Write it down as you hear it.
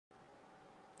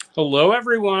Hello,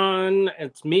 everyone.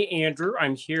 It's me, Andrew.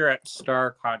 I'm here at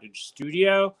Star Cottage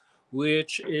Studio,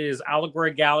 which is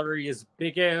Allegory Gallery's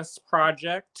biggest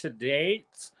project to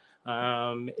date.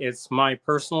 It's my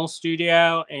personal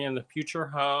studio and the future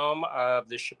home of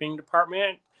the shipping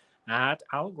department at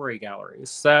Allegory Gallery.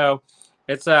 So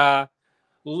it's a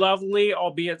lovely,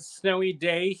 albeit snowy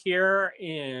day here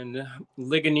in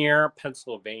Ligonier,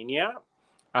 Pennsylvania.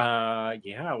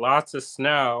 Yeah, lots of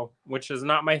snow, which is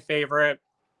not my favorite.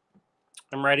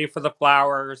 I'm ready for the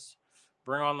flowers.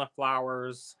 Bring on the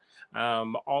flowers.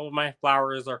 All of my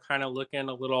flowers are kind of looking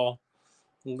a little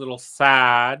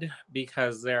sad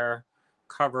because they're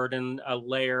covered in a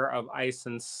layer of ice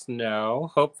and snow.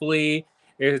 Hopefully,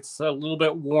 it's a little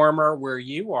bit warmer where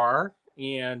you are,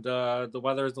 and the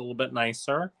weather is a little bit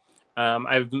nicer.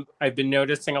 I've been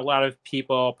noticing a lot of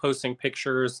people posting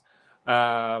pictures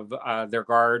of their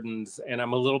gardens, and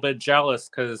I'm a little bit jealous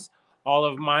because all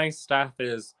of my stuff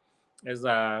is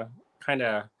kind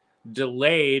of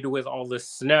delayed with all the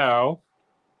snow.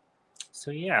 So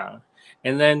yeah.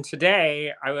 And then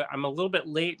today, I'm a little bit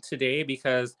late today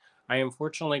because I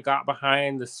unfortunately got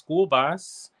behind the school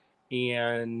bus.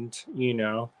 And,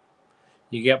 you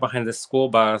get behind the school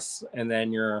bus and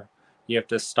then you have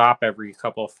to stop every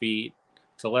couple feet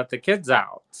to let the kids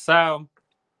out. So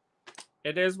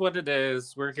it is what it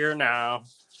is. We're here now.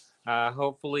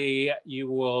 Hopefully, you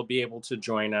will be able to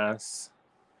join us.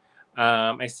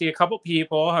 I see a couple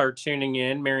people are tuning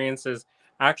in. Marion says,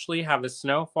 actually have a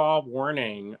snowfall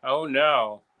warning. Oh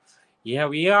no. Yeah,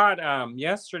 we got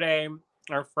yesterday,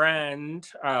 our friend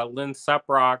Lynn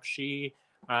Suprock, she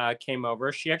came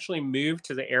over. She actually moved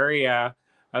to the area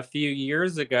a few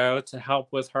years ago to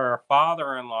help with her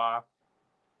father-in-law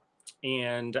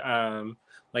and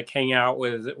like hang out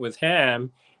with him.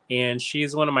 And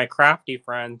she's one of my crafty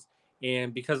friends.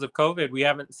 And because of COVID, we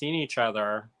haven't seen each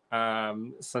other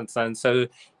since then. So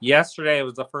yesterday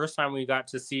was the first time we got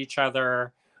to see each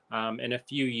other in a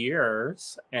few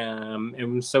years.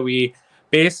 And so we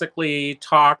basically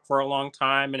talked for a long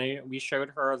time, and we showed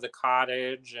her the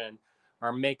cottage and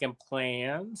are making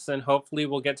plans. And hopefully,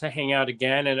 we'll get to hang out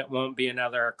again, and it won't be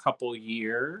another couple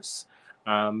years.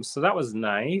 So that was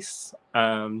nice.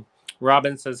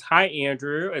 Robin says, "Hi,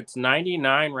 Andrew. It's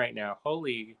 99 right now.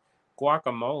 Holy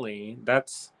guacamole!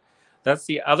 That's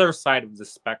the other side of the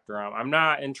spectrum. I'm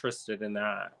not interested in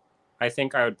that. I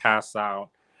think I would pass out.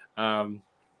 Um,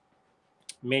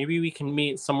 Maybe we can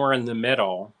meet somewhere in the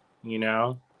middle. You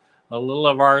know, a little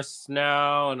of our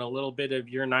snow and a little bit of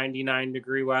your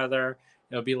 99-degree weather.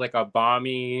 It'll be like a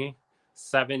balmy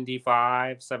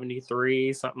 75,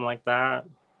 73, something like that."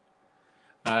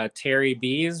 Terry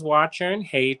B is watching.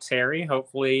 Hey, Terry.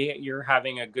 Hopefully, you're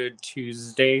having a good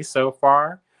Tuesday so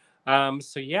far.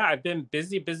 So, yeah, I've been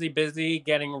busy, busy, busy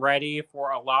getting ready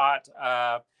for a lot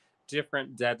of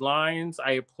different deadlines.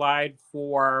 I applied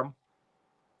for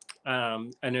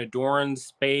an Adorn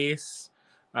space.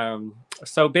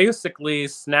 So, basically,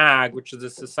 SNAG, which is the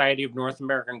Society of North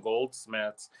American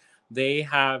Goldsmiths, they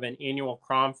have an annual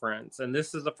conference. And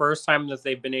this is the first time that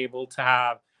they've been able to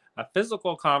have a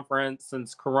physical conference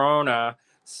since Corona.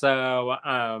 So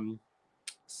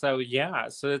yeah,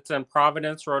 so it's in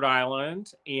Providence, Rhode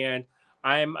Island, and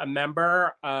I'm a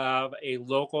member of a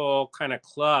local kind of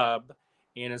club,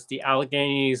 and it's the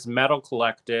Alleghenies Metal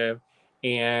Collective.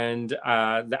 And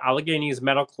the Alleghenies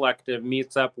Metal Collective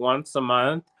meets up once a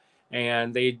month,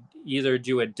 and they either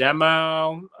do a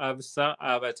demo of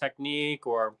a technique,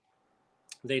 or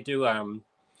they do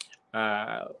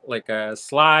like a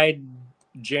slide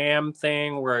jam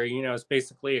thing where it's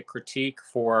basically a critique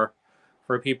for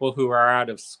people who are out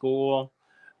of school.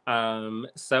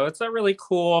 So it's a really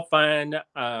cool, fun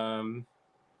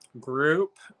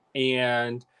group,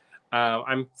 and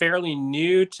I'm fairly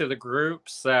new to the group,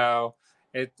 so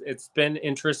it's been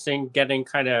interesting getting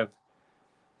kind of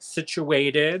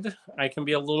situated. I can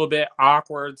be a little bit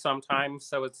awkward sometimes,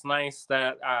 so it's nice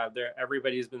that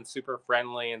everybody's been super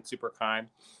friendly and super kind.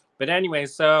 But anyway,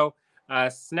 so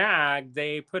Snag,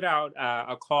 they put out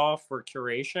a call for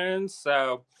curation.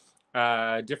 So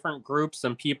different groups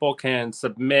and people can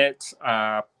submit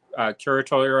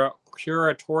curatorial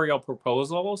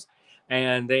proposals,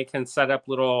 and they can set up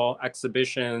little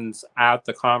exhibitions at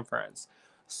the conference.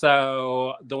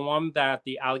 So the one that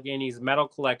the Alleghenies Metal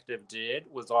Collective did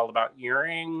was all about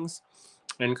earrings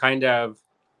and kind of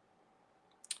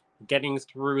getting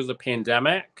through the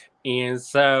pandemic. And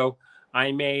so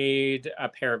I made a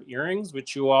pair of earrings,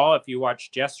 which you all, if you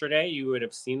watched yesterday, you would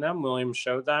have seen them. William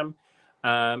showed them.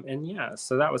 And yeah,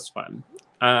 so that was fun.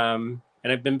 And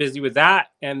I've been busy with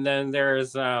that. And then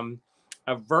there's a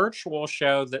virtual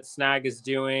show that Snag is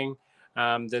doing.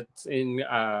 that's in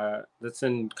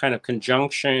kind of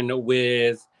conjunction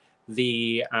with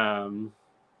the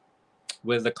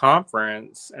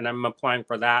conference, and I'm applying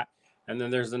for that. And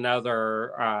then there's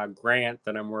another grant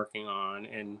that I'm working on,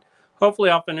 and hopefully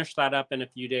I'll finish that up in a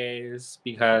few days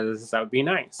because that would be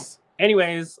nice.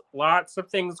 Anyways, lots of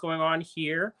things going on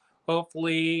here.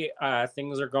 Hopefully,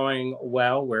 things are going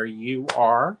well where you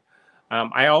are.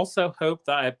 I also hope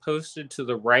that I posted to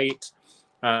the right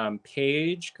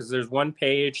page, because there's one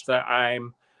page that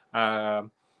uh,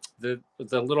 the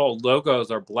little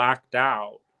logos are blacked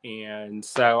out, and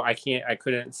so I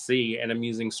couldn't see, and I'm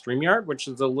using StreamYard, which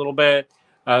is a little bit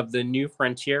of the new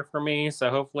frontier for me.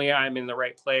 So hopefully I'm in the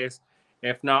right place.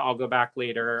 If not, I'll go back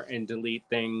later and delete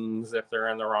things if they're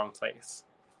in the wrong place.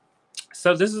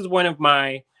 So this is one of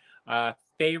my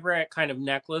favorite kind of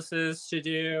necklaces to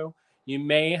do. You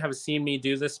may have seen me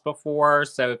do this before.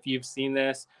 So if you've seen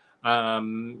this,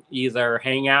 either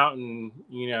hang out and,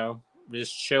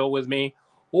 just chill with me,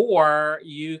 or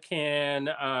you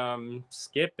can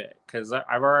skip it, because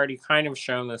I've already kind of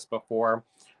shown this before.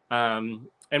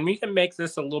 And we can make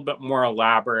this a little bit more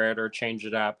elaborate or change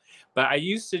it up. But I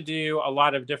used to do a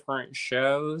lot of different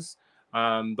shows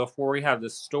before we had the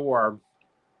store,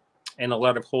 and a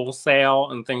lot of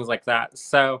wholesale and things like that.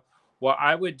 So what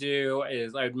I would do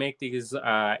is I would make these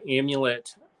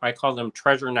amulet. I call them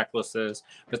treasure necklaces,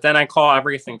 but then I call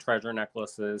everything treasure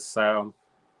necklaces. So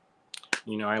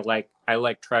I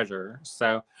like treasure.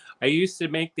 So I used to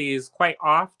make these quite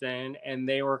often, and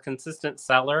they were consistent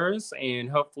sellers. And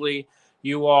hopefully,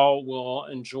 you all will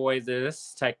enjoy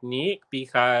this technique,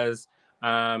 because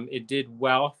it did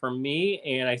well for me.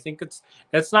 And I think it's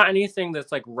not anything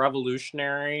that's like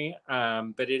revolutionary,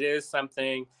 but it is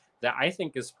something that I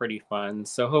think is pretty fun.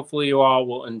 So hopefully, you all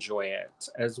will enjoy it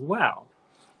as well.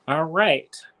 All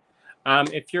right.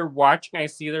 If you're watching, I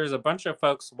see there's a bunch of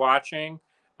folks watching.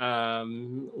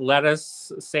 Let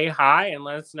us say hi and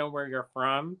let us know where you're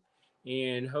from.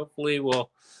 And hopefully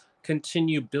we'll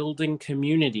continue building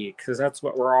community, because that's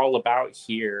what we're all about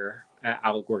here at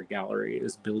Allegory Gallery,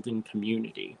 is building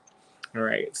community. All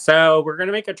right, so we're going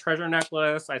to make a treasure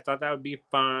necklace. I thought that would be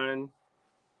fun,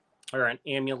 or an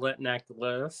amulet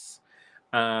necklace.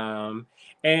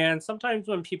 And sometimes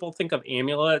when people think of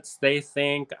amulets, they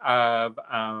think of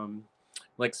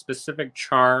like specific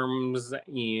charms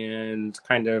and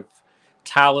kind of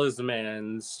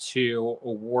talismans to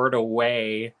ward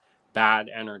away bad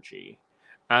energy.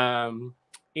 Um,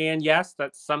 and yes,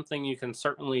 that's something you can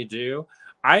certainly do.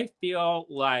 I feel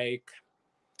like,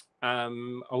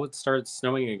 oh, it started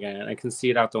snowing again. I can see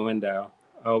it out the window.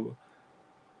 Oh,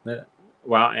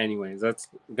 well, anyways, that's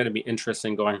going to be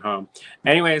interesting going home.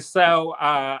 Anyways, so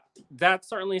that's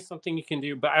certainly something you can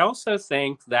do. But I also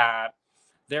think that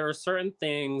there are certain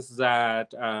things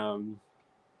that I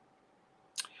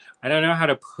don't know how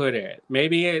to put it.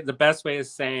 Maybe the best way of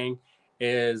saying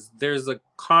is there's a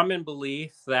common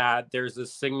belief that there's a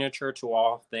signature to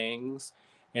all things,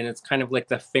 and it's kind of like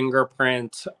the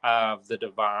fingerprint of the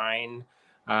divine,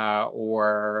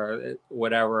 or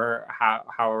whatever,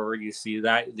 however you see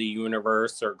that, the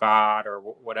universe or God or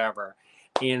whatever.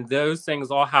 And those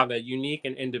things all have a unique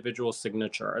and individual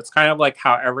signature. It's kind of like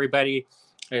how everybody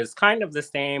is kind of the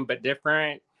same but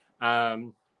different.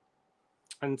 And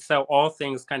so all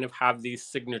things kind of have these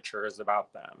signatures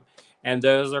about them. And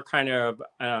those are kind of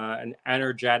an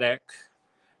energetic,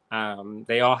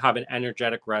 they all have an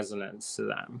energetic resonance to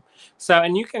them. So,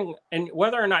 and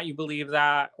whether or not you believe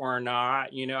that or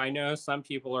not, I know some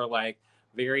people are like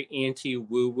very anti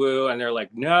woo woo, and they're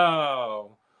like,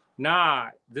 no,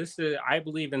 not this is, I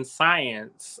believe in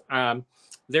science.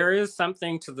 There is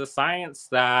something to the science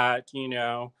that,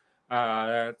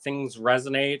 things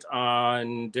resonate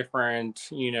on different,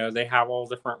 they have all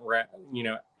different,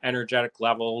 energetic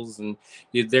levels, and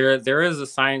there is a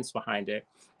science behind it.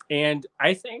 And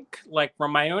I think, like,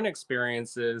 from my own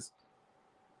experiences,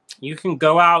 you can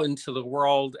go out into the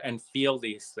world and feel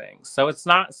these things. So it's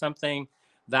not something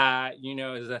that,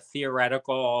 is a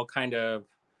theoretical kind of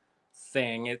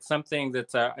thing. It's something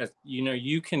that's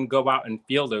you can go out and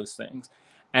feel those things.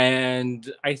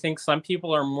 And I think some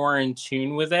people are more in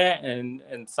tune with it,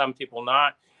 and some people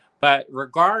not. But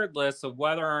regardless of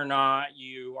whether or not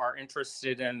you are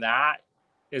interested in that,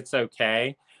 it's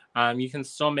okay. You can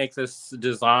still make this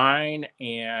design,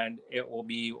 and it will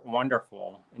be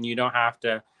wonderful. And you don't have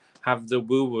to have the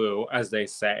woo woo, as they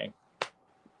say.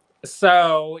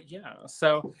 So yeah,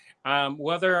 so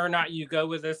whether or not you go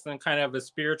with this in kind of a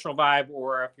spiritual vibe,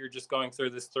 or if you're just going through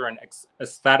this through an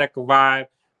aesthetic vibe,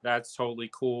 that's totally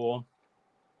cool.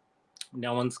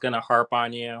 No one's gonna harp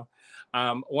on you.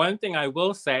 One thing I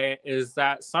will say is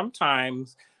that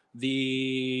sometimes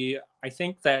I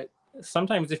think that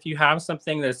sometimes if you have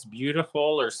something that's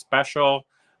beautiful or special,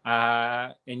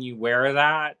 and you wear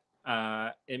that,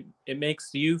 it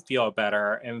makes you feel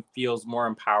better and feels more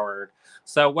empowered.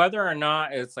 So whether or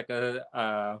not it's like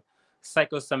a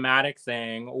psychosomatic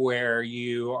thing where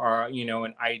you are,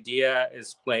 an idea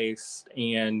is placed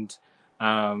and,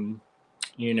 um,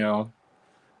 you know,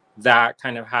 that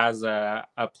kind of has a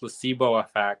placebo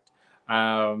effect.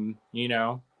 You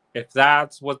know, if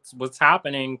that's what's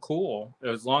happening, cool,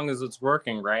 as long as it's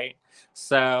working, right?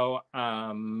 So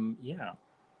yeah,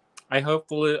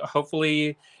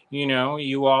 hopefully,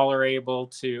 you all are able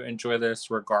to enjoy this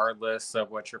regardless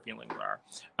of what your feelings are.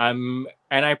 And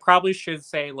I probably should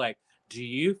say, like, do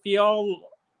you feel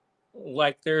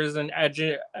like there's an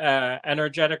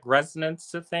energetic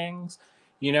resonance to things,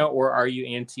 or are you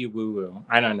anti woo woo?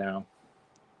 I don't know.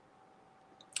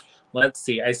 Let's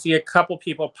see. I see a couple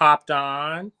people popped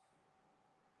on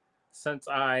since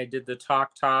I did the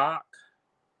talk.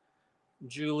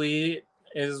 Julie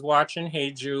is watching.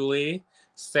 Hey, Julie.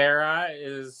 Sarah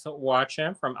is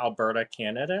watching from Alberta,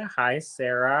 Canada. Hi,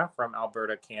 Sarah from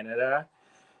Alberta, Canada.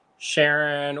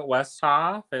 Sharon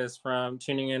Westhoff is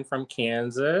tuning in from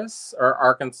Kansas, or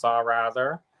Arkansas,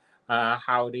 rather.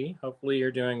 Howdy. Hopefully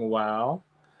you're doing well.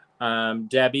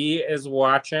 Debbie is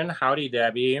watching. Howdy,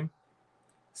 Debbie.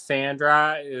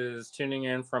 Sandra is tuning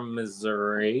in from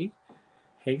Missouri.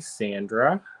 Hey,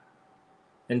 Sandra.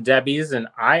 And Debbie's in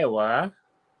Iowa.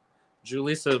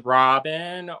 Julie says,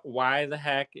 Robin, why the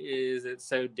heck is it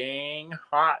so dang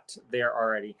hot there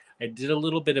already? I did a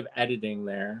little bit of editing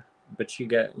there, but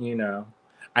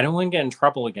I don't want to get in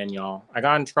trouble again, y'all. I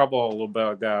got in trouble a little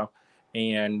bit ago,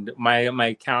 and my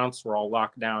accounts were all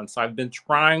locked down. So I've been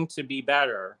trying to be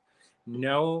better.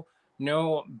 No,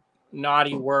 no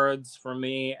naughty words from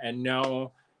me, and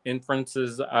no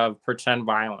inferences of pretend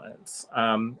violence.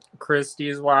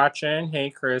 Christy's watching. Hey,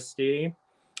 Christy.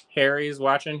 Harry's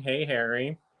watching. Hey,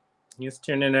 Harry. He's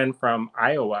tuning in from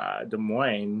Iowa, Des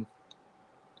Moines.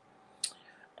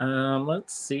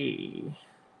 Let's see.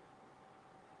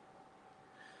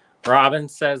 Robin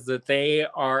says that they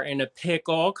are in a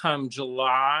pickle come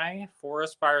July.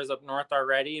 Forest fires up north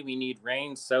already. We need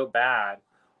rain so bad.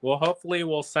 Well, hopefully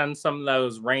we'll send some of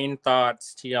those rain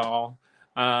thoughts to y'all.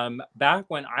 Back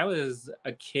when I was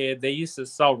a kid, they used to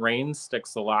sell rain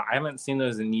sticks a lot. I haven't seen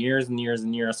those in years and years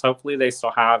and years. Hopefully they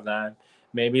still have them.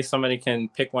 Maybe somebody can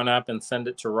pick one up and send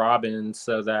it to Robin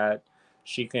so that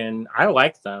she can. I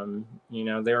like them. They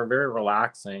were very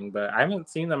relaxing, but I haven't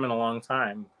seen them in a long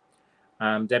time.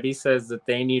 Debbie says that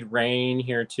they need rain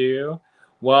here too.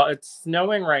 Well, it's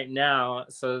snowing right now,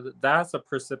 so that's a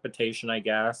precipitation, I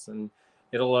guess, and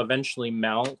it'll eventually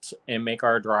melt and make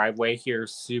our driveway here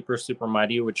super, super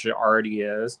muddy, which it already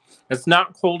is. It's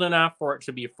not cold enough for it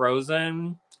to be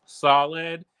frozen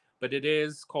solid, but it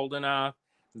is cold enough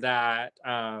that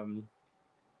that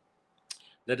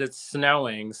it's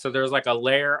snowing. So there's like a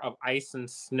layer of ice and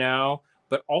snow,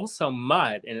 but also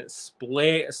mud, and it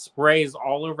sprays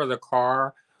all over the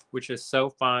car, which is so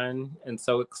fun and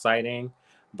so exciting.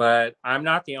 But I'm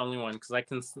not the only one,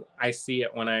 because I see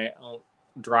it when I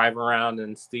drive around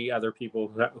and see other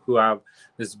people who have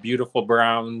this beautiful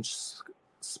brown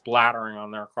splattering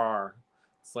on their car.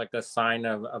 It's like a sign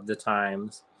of the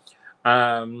times.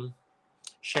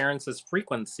 Sharon says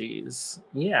frequencies.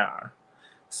 Yeah.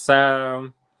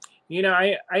 So,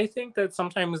 I think that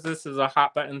sometimes this is a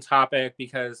hot button topic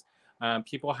because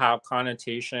people have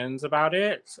connotations about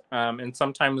it. And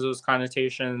sometimes those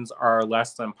connotations are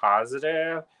less than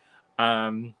positive.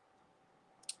 Um,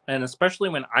 and especially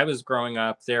when I was growing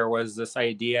up, there was this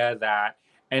idea that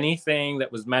anything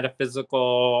that was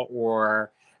metaphysical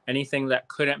or anything that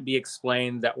couldn't be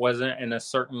explained that wasn't in a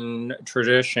certain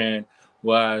tradition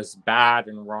was bad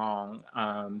and wrong.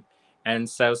 And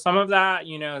so some of that,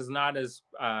 is not as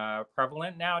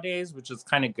prevalent nowadays, which is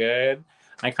kind of good.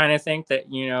 I kind of think that,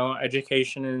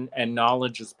 education and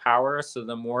knowledge is power. So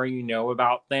the more you know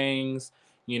about things,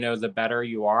 the better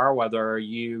you are, whether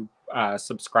you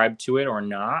subscribe to it or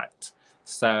not.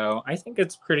 So I think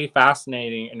it's pretty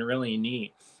fascinating and really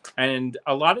neat. And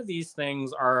a lot of these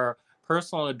things are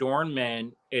personal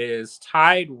adornment is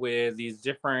tied with these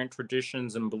different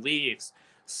traditions and beliefs.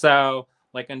 So,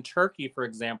 like in Turkey, for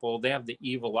example, they have the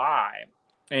evil eye.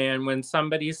 And when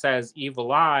somebody says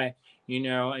evil eye,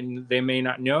 and they may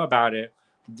not know about it,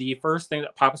 the first thing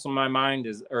that pops in my mind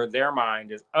or their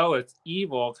mind is, oh, it's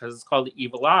evil because it's called the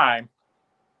evil eye.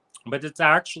 But it's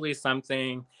actually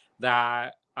something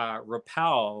that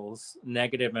repels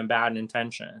negative and bad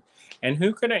intention. And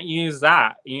who couldn't use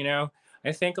that?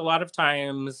 I think a lot of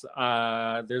times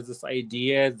there's this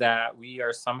idea that we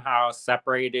are somehow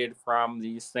separated from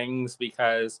these things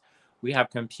because we have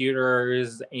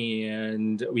computers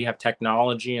and we have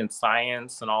technology and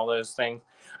science and all those things.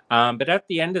 But at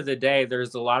the end of the day,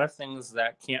 there's a lot of things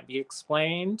that can't be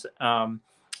explained. And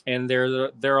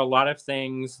there are a lot of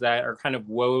things that are kind of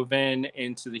woven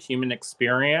into the human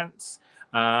experience.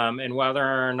 And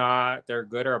whether or not they're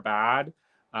good or bad,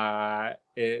 they're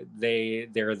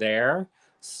there.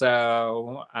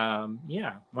 So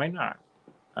yeah, why not?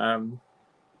 Um,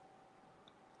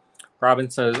 Robin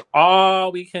says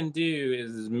all we can do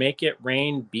is make it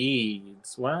rain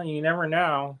beads. Well, you never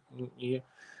know. You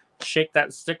shake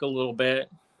that stick a little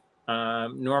bit.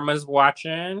 Norma's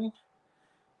watching.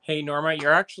 Hey Norma,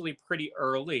 you're actually pretty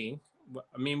early.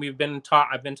 I mean, I've been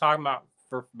talking about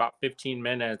for about 15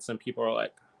 minutes, and people are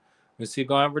like, is he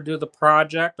going to ever do the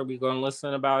project? Are we going to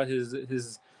listen about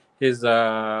his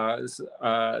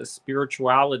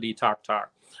spirituality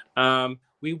talk?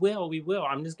 We will.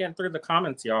 I'm just getting through the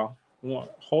comments, y'all.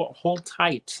 Hold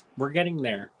tight. We're getting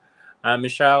there.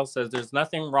 Michelle says there's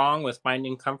nothing wrong with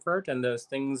finding comfort in those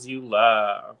things you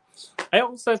love. I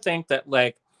also think that,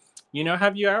 like,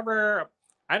 have you ever?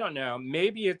 I don't know.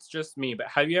 Maybe it's just me, but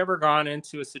have you ever gone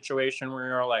into a situation where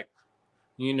you're like,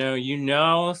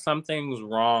 something's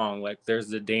wrong, like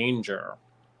there's a danger.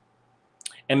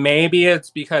 And maybe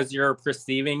it's because you're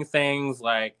perceiving things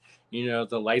like, the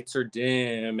lights are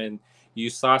dim and you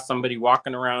saw somebody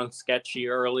walking around sketchy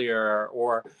earlier,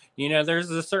 or, there's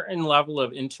a certain level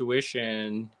of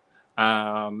intuition.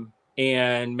 And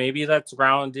maybe that's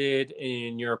grounded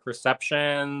in your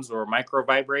perceptions or micro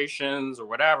vibrations or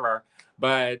whatever.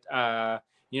 But, there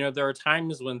are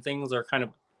times when things are kind of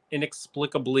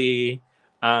inexplicably,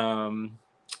 um,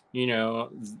 you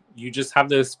know, you just have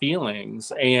those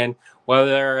feelings. And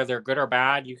whether they're good or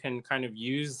bad, you can kind of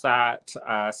use that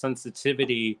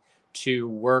sensitivity to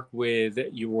work with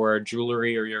your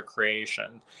jewelry or your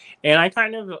creation. And I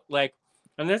kind of like,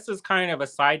 and this is kind of a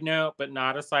side note, but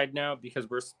not a side note because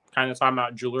we're kind of talking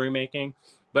about jewelry making.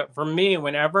 But for me,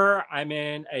 whenever I'm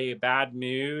in a bad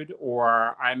mood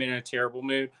or I'm in a terrible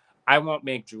mood, I won't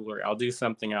make jewelry. I'll do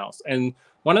something else. And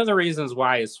one of the reasons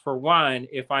why is, for one,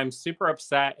 if I'm super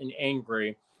upset and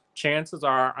angry, chances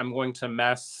are I'm going to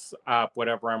mess up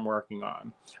whatever I'm working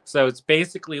on. So it's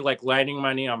basically like lighting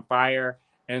money on fire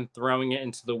and throwing it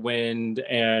into the wind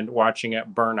and watching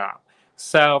it burn up.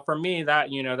 So for me,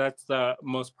 that's the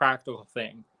most practical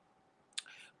thing.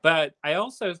 But I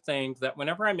also think that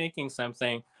whenever I'm making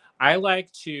something, I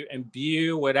like to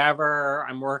imbue whatever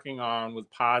I'm working on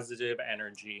with positive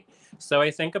energy. So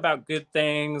I think about good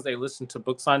things. I listen to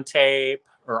books on tape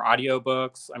or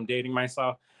audiobooks. I'm dating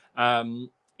myself.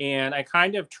 Um, and I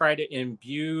kind of try to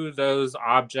imbue those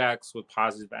objects with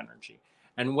positive energy.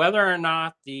 And whether or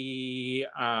not the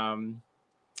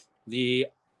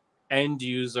end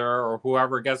user or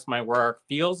whoever gets my work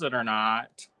feels it or not,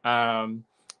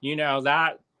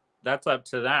 that's up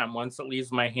to them. Once it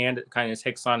leaves my hand, it kind of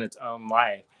takes on its own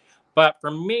life. But for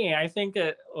me, I think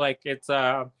it's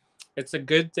a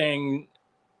good thing.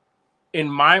 In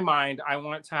my mind, I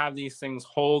want to have these things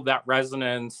hold that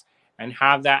resonance and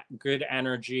have that good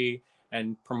energy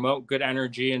and promote good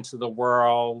energy into the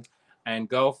world and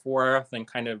go forth and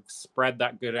kind of spread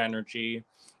that good energy.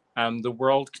 The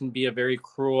world can be a very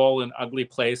cruel and ugly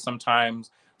place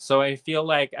sometimes. So I feel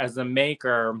like as a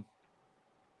maker,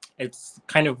 it's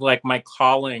kind of like my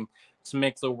calling to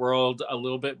make the world a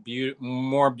little bit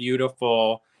more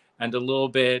beautiful and a little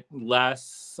bit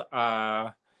less,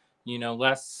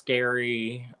 less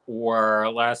scary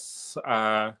or less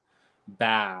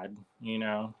bad,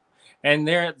 And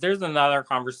there's another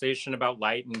conversation about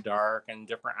light and dark and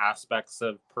different aspects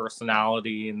of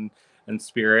personality and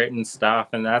spirit and stuff,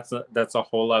 and that's a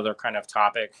whole other kind of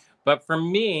topic. But for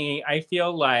me, I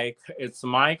feel like it's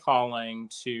my calling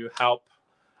to help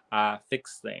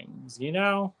fix things.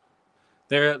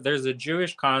 There's a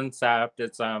Jewish concept.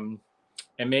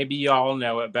 And maybe y'all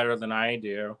know it better than I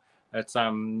do. It's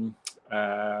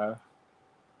uh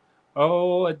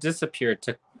it disappeared.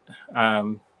 To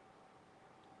um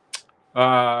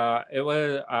it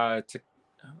was to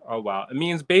oh wow, it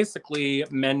means basically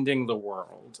mending the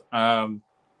world. And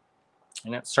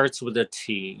it starts with a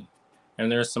T,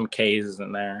 and there's some K's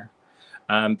in there.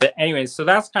 But anyway, so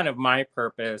that's kind of my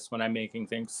purpose when I'm making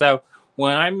things. So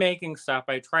when I'm making stuff,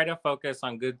 I try to focus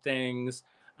on good things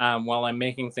while I'm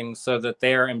making things so that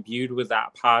they're imbued with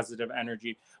that positive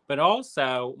energy. But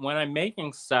also, when I'm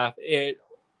making stuff, it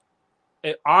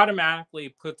automatically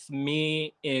puts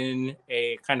me in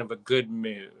a kind of a good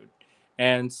mood.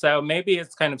 And so maybe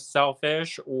it's kind of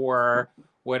selfish or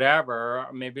whatever.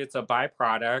 Maybe it's a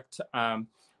byproduct.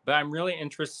 But I'm really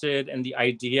interested in the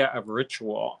idea of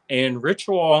ritual. And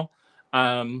ritual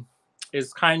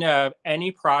is kind of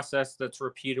any process that's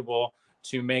repeatable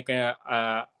to make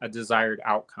a desired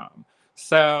outcome.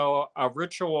 So a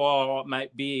ritual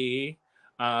might be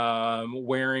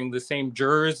wearing the same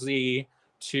jersey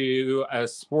to a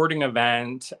sporting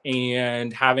event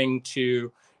and having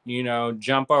to,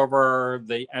 jump over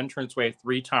the entranceway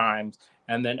 3 times.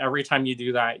 And then every time you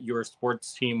do that, your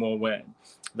sports team will win.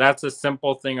 That's a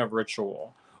simple thing of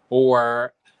ritual.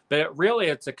 But really,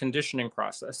 it's a conditioning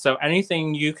process. So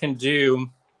anything you can do,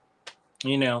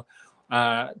 you know,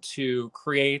 to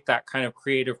create that kind of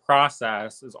creative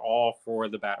process is all for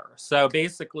the better. So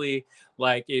basically,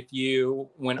 like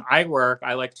when I work,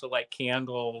 I like to light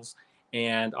candles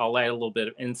and I'll light a little bit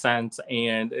of incense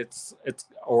and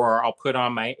or I'll put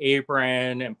on my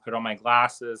apron and put on my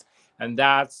glasses. And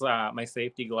that's my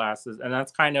safety glasses. And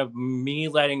that's kind of me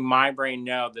letting my brain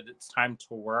know that it's time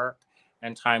to work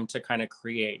and time to kind of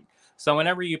create. So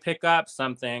whenever you pick up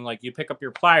something, like you pick up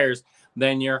your pliers,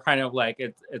 then you're kind of like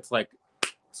it's like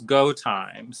it's go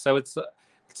time. So it's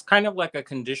kind of like a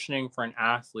conditioning for an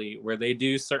athlete where they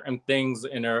do certain things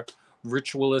in a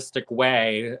ritualistic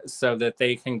way so that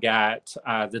they can get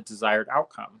the desired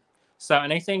outcome. So,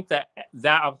 and I think that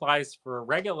applies for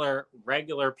regular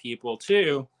people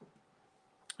too,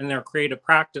 in their creative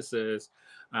practices,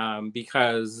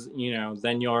 because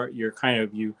then you're kind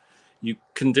of you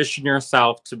condition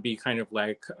yourself to be kind of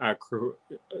like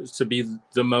to be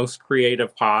the most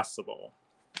creative possible.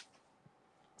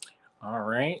 All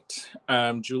right.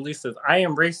 Julie says, I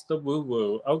embrace the woo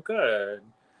woo. Oh, good.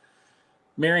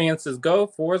 Marianne says, go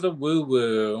for the woo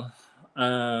woo.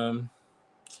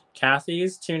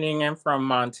 Kathy's tuning in from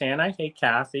Montana. Hey,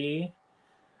 Kathy.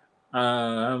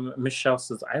 Michelle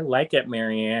says, I like it,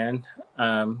 Marianne.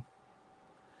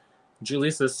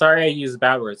 Julie says, sorry I use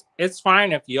bad words. It's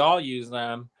fine if you all use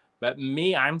them, but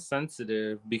me, I'm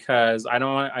sensitive because I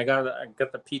got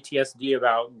the PTSD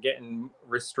about getting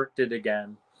restricted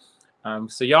again.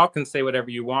 So y'all can say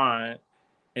whatever you want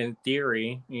in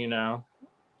theory,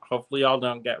 hopefully y'all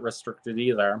don't get restricted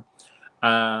either.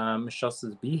 Michelle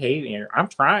says, behavior. I'm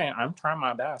trying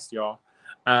my best, y'all.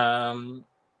 Robin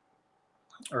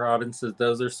says,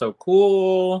 those are so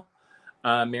cool.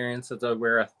 Marion says, I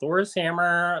wear a Thor's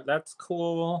hammer. That's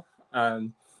cool. A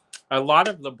lot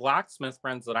of the blacksmith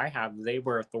friends that I have, they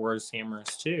wear Thor's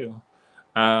hammers too.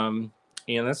 And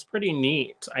that's pretty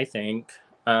neat, I think.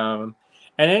 And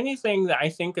anything that I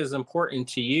think is important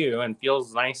to you and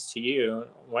feels nice to you,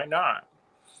 why not?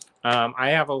 I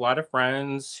have a lot of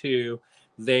friends who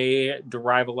they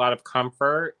derive a lot of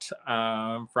comfort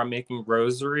from making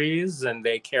rosaries, and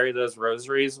they carry those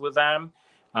rosaries with them,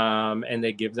 and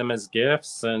they give them as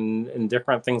gifts and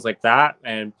different things like that.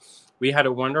 And we had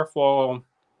a wonderful.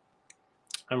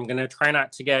 I'm gonna try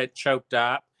not to get choked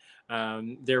up.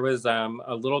 There was a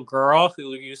little girl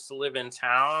who used to live in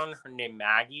town. Her name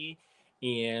Maggie,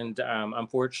 and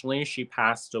unfortunately, she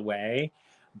passed away.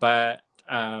 But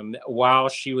while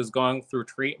she was going through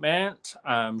treatment,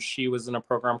 she was in a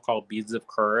program called Beads of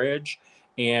Courage.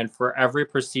 And for every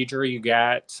procedure you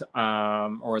get,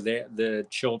 or the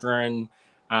children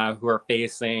who are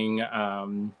facing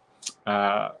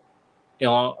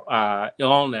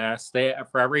illness, they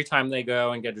for every time they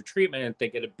go and get a treatment, they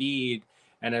get a bead,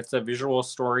 and it's a visual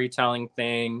storytelling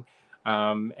thing.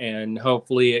 And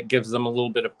hopefully it gives them a little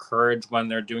bit of courage when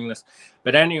they're doing this.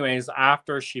 But anyways,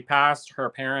 after she passed, her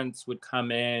parents would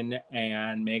come in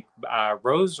and make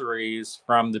rosaries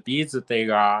from the beads that they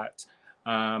got,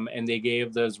 and they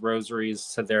gave those rosaries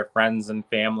to their friends and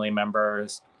family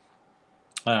members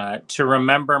to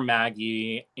remember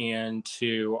Maggie and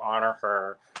to honor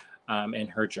her in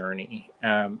her journey.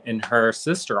 And her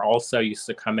sister also used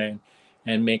to come in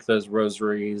and make those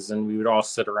rosaries, and we would all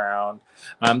sit around.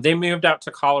 They moved out to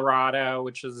Colorado,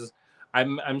 which is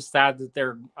I'm sad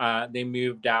that they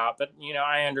moved out, but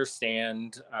I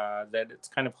understand that it's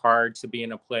kind of hard to be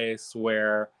in a place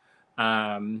where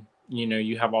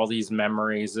you have all these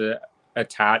memories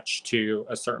attached to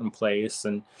a certain place.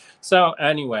 And so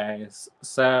anyways,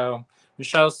 so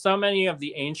Michelle, so many of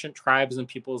the ancient tribes and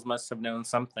peoples must have known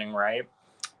something, right?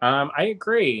 I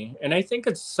agree, and I think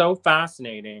it's so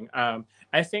fascinating.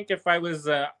 I think if I was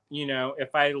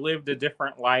if I lived a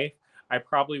different life, I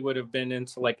probably would have been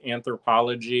into like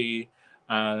anthropology,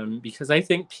 because I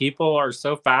think people are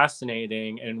so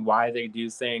fascinating and why they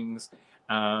do things,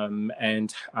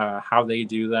 and how they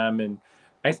do them, and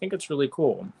I think it's really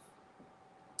cool.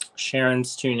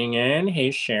 Sharon's tuning in.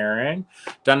 Hey, Sharon.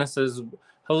 Donna says,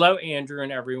 hello, Andrew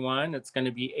and everyone. It's going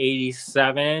to be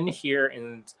 87 here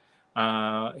in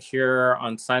here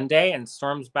on Sunday, and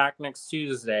storms back next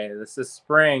Tuesday. This is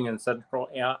spring in central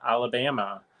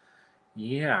Alabama.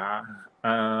 Yeah.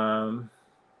 Donna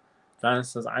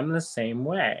says, I'm the same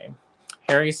way.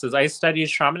 Harry says, I studied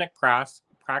shamanic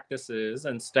practices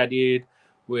and studied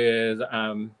with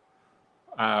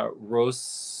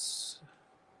Rose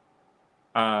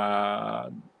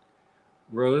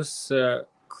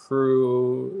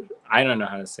Crew. I don't know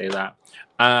how to say that.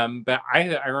 But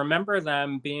I remember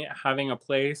them having a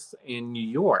place in New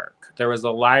York. There was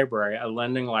a library, a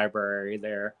lending library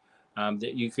there,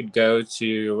 that you could go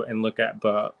to and look at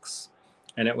books.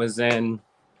 And it was in,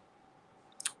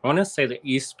 I want to say, the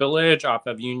East Village off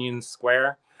of Union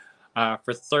Square.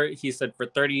 He said for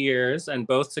 30 years, and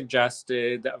both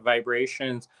suggested that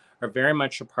vibrations are very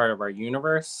much a part of our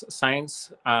universe.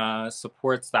 Science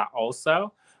supports that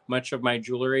also. Much of my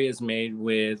jewelry is made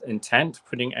with intent,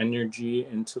 putting energy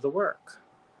into the work.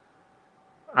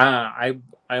 I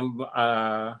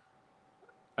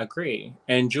agree.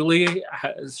 And Julie,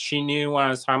 she knew when I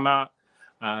was talking about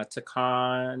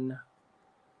Takan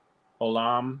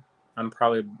Olam. I'm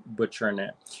probably butchering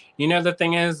it. You know, the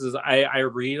thing is I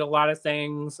read a lot of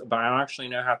things, but I don't actually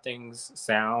know how things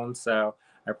sound. So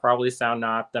I probably sound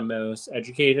not the most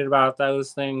educated about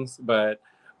those things. But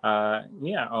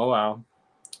yeah, oh well.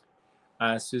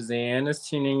 Suzanne is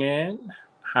tuning in.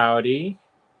 Howdy.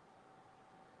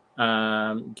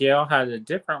 Gail had a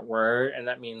different word, and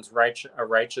that means a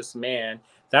righteous man.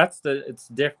 It's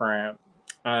different.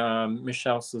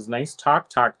 Michelle says, nice talk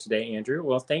today, Andrew.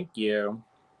 Well, thank you.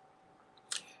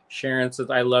 Sharon says,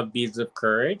 I love beads of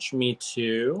courage. Me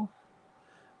too.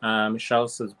 Michelle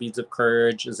says, beads of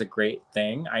courage is a great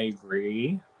thing. I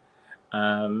agree.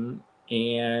 And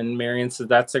Marion says,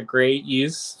 that's a great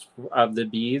use of the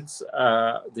beads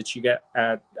that you get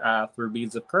through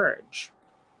Beads of Courage.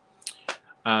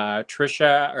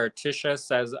 Tisha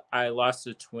says, I lost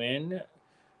a twin.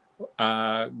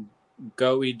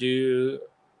 Go we do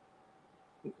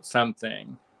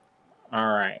something.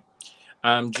 All right.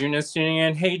 June is tuning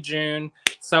in. Hey, June.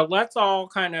 So let's all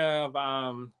kind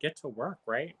of get to work,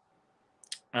 right?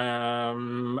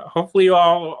 Hopefully you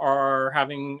all are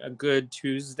having a good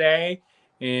Tuesday,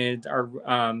 and are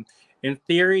in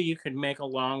theory you could make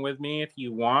along with me if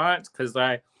you want, because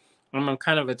I'm a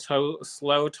kind of a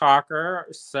slow talker,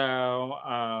 so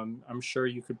I'm sure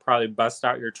you could probably bust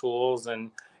out your tools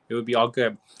and it would be all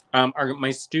good.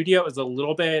 My studio is a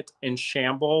little bit in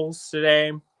shambles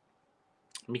today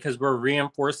because we're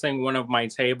reinforcing one of my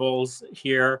tables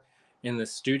here in the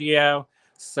studio.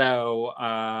 So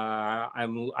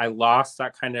I lost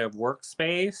that kind of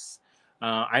workspace.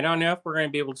 I don't know if we're going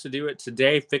to be able to do it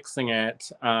today, fixing it,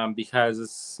 because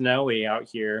it's snowy out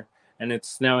here and it's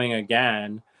snowing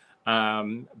again.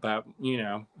 But, you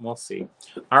know, we'll see.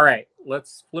 All right,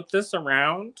 let's flip this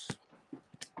around.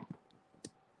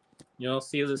 You'll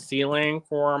see the ceiling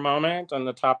for a moment on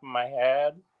the top of my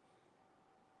head.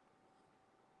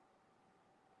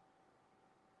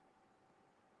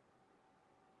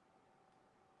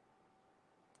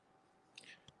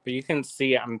 But you can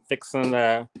see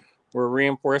we're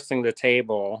reinforcing the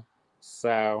table.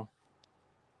 So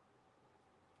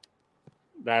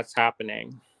that's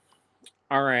happening.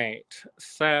 All right,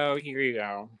 so here you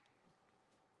go.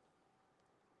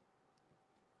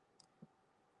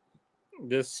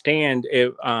 This stand,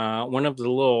 one of the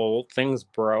little things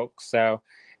broke, so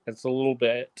it's a little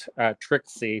bit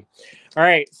tricksy. All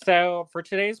right, so for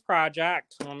today's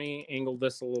project, let me angle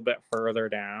this a little bit further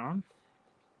down.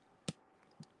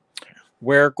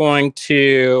 We're going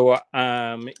to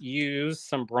use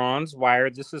some bronze wire.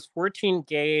 This is 14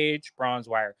 gauge bronze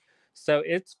wire, so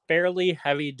it's fairly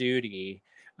heavy duty.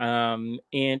 And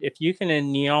if you can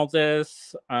anneal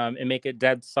this and make it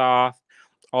dead soft,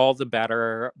 all the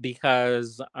better,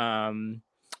 because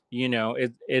you know,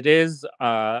 it is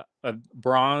a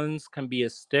bronze can be a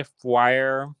stiff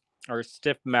wire or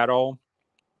stiff metal,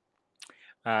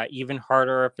 even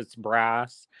harder if it's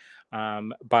brass.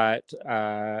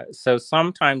 So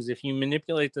sometimes if you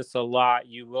manipulate this a lot,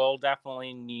 you will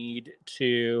definitely need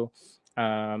to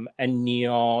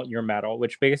anneal your metal,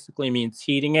 which basically means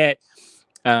heating it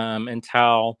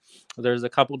until there's a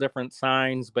couple different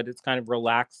signs, but it's kind of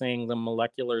relaxing the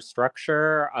molecular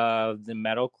structure of the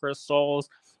metal crystals.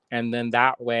 And then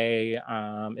that way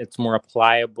it's more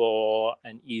pliable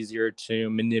and easier to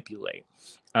manipulate.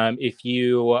 If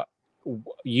you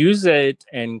use it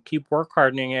and keep work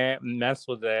hardening it and mess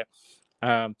with it,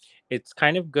 it's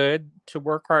kind of good to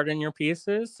work hard on your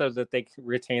pieces so that they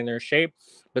retain their shape,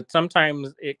 but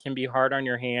sometimes it can be hard on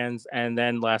your hands and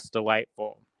then less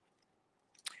delightful.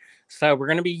 So we're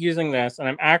going to be using this, and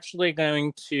I'm actually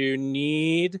going to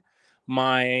need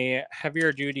my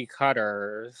heavier duty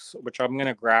cutters, which I'm going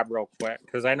to grab real quick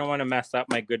because I don't want to mess up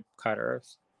my good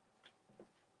cutters.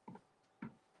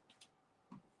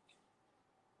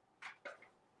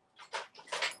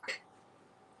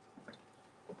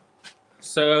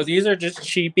 So these are just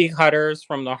cheapy cutters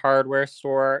from the hardware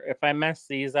store. If I mess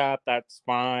these up, that's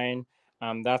fine.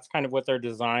 That's kind of what they're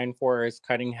designed for, is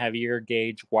cutting heavier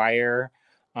gauge wire.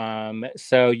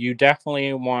 So you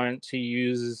definitely want to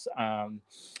use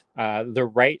the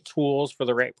right tools for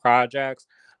the right projects.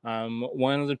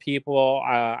 One of the people,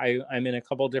 I'm in a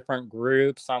couple different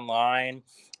groups online,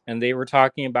 and they were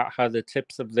talking about how the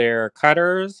tips of their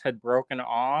cutters had broken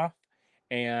off,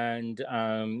 and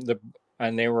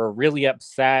they were really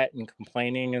upset and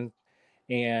complaining,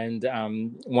 and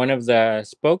one of the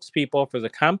spokespeople for the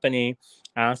company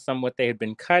asked them what they had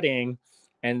been cutting,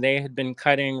 and they had been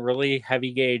cutting really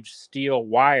heavy gauge steel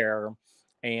wire.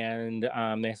 And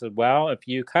they said, well, if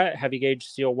you cut heavy gauge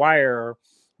steel wire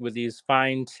with these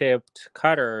fine tipped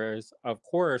cutters, of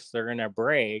course they're going to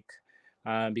break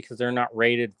because they're not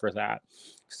rated for that.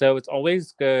 So it's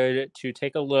always good to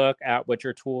take a look at what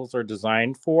your tools are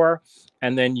designed for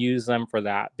and then use them for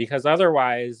that, because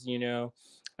otherwise,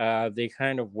 they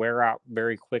kind of wear out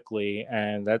very quickly,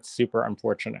 and that's super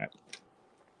unfortunate.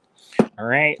 All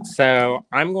right, so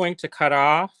I'm going to cut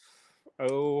off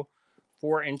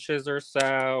 4 inches or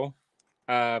so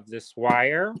of this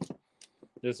wire,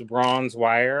 this bronze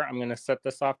wire. I'm going to set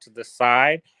this off to the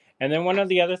side. And then one of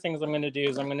the other things I'm going to do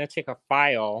is I'm going to take a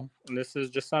file, and this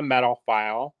is just a metal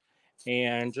file,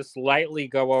 and just lightly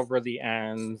go over the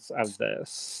ends of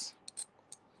this.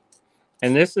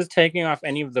 And this is taking off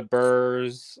any of the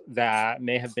burrs that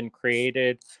may have been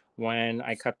created when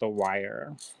I cut the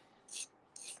wire.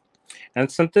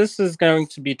 And since this is going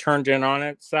to be turned in on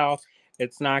itself,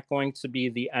 it's not going to be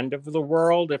the end of the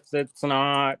world if it's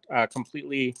not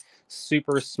completely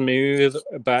super smooth.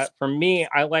 But for me,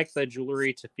 I like the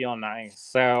jewelry to feel nice.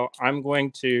 So I'm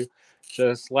going to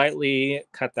just lightly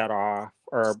cut that off,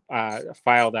 or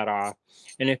file that off.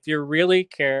 And if you're really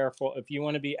careful, if you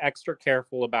want to be extra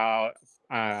careful about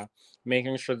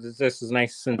making sure that this is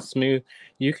nice and smooth,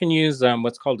 you can use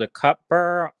what's called a cut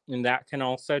burr, and that can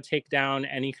also take down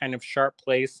any kind of sharp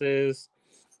places.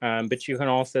 But you can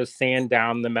also sand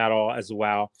down the metal as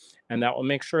well, and that will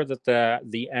make sure that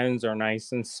the ends are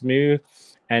nice and smooth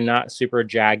and not super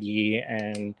jaggy,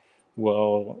 and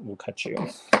will cut you.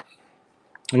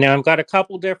 Now I've got a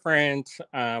couple different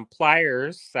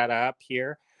pliers set up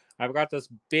here. I've got this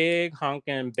big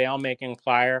honkin' bail making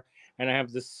plier, and I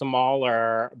have this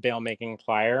smaller bail making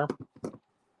plier.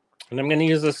 And I'm going to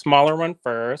use the smaller one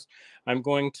first. I'm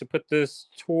going to put this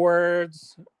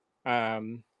towards,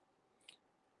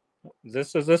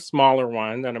 this is a smaller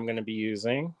one that I'm going to be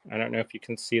using. I don't know if you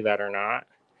can see that or not.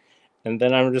 And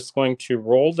then I'm just going to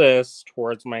roll this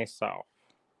towards myself.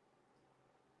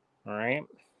 All right.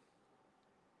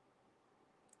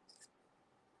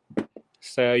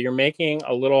 So you're making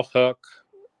a little hook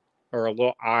or a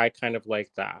little eye kind of like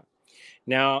that.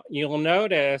 Now you'll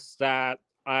notice that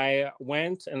I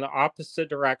went in the opposite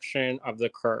direction of the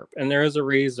curve, and there is a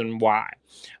reason why.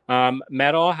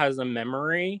 Metal has a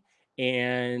memory,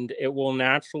 and it will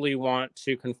naturally want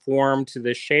to conform to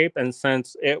the shape. And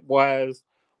since it was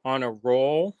on a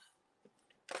roll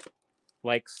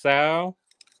like so,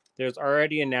 there's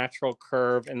already a natural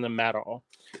curve in the metal.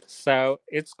 So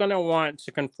it's going to want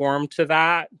to conform to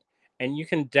that. And you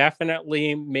can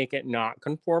definitely make it not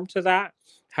conform to that.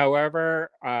 However,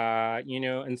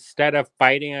 instead of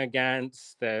fighting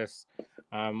against this,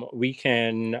 we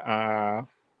can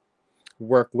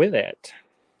work with it.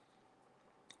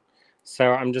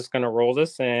 So I'm just going to roll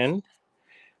this in.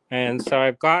 And so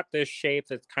I've got this shape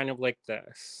that's kind of like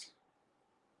this,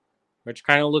 which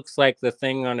kind of looks like the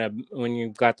thing when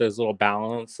you've got those little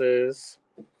balances.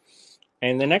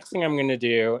 And the next thing I'm going to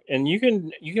do, and you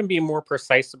can be more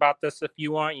precise about this if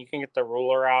you want. You can get the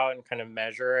ruler out and kind of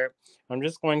measure it. I'm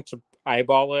just going to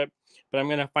eyeball it, but I'm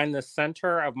going to find the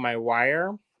center of my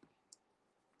wire,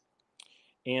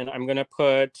 and I'm going to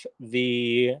put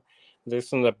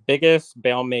this in the biggest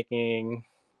bail making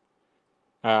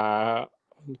plier.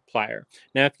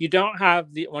 Now, if you don't have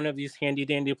one of these handy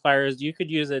dandy pliers, you could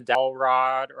use a dowel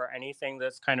rod or anything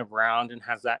that's kind of round and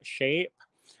has that shape.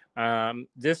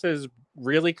 This is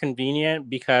really convenient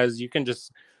because you can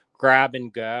just grab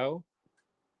and go,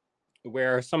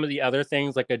 where some of the other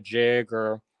things like a jig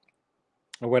or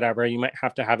whatever, you might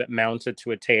have to have it mounted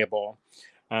to a table.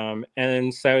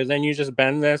 And so then you just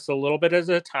bend this a little bit at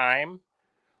a time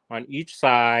on each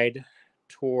side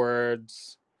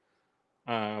towards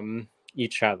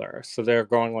each other. So they're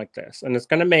going like this, and it's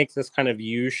going to make this kind of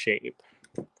U shape.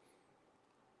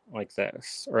 like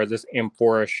this, or this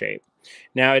amphora shape.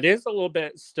 Now it is a little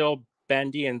bit still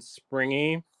bendy and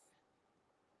springy.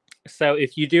 So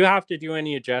if you do have to do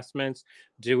any adjustments,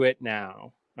 do it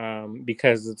now,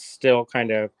 because it's still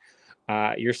kind of,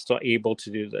 you're still able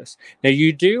to do this. Now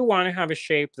you do want to have a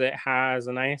shape that has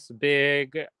a nice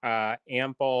big,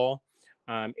 ample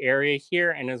area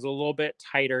here and is a little bit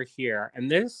tighter here. And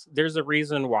there's a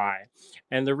reason why.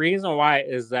 And the reason why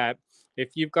is that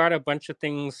if you've got a bunch of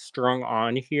things strung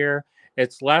on here,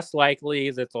 it's less likely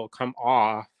that they'll come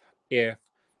off if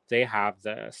they have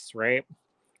this, right?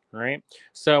 Right.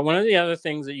 So one of the other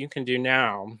things that you can do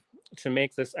now to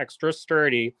make this extra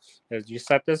sturdy is you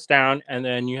set this down and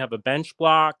then you have a bench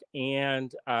block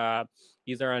and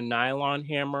either a nylon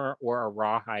hammer or a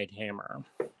rawhide hammer.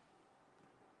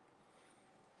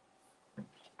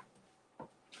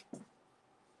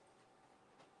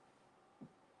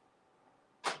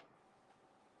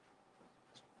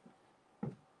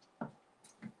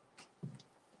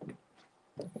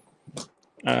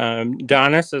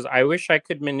 Donna says, I wish I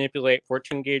could manipulate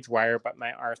 14 gauge wire, but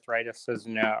my arthritis says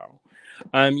no.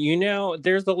 You know,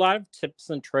 there's a lot of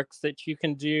tips and tricks that you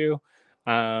can do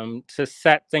to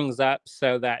set things up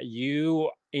so that you,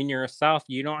 in yourself,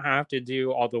 you don't have to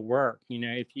do all the work. You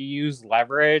know, if you use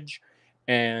leverage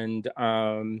and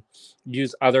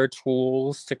use other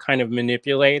tools to kind of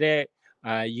manipulate it,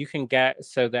 you can get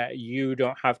so that you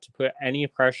don't have to put any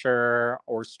pressure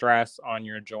or stress on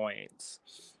your joints.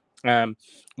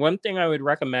 One thing I would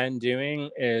recommend doing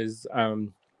is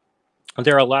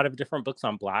there are a lot of different books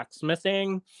on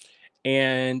blacksmithing,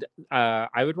 and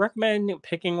I would recommend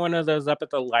picking one of those up at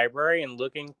the library and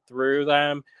looking through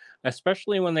them,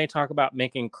 especially when they talk about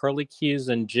making curlicues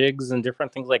and jigs and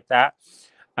different things like that.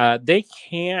 They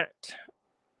can't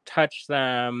touch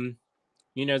them.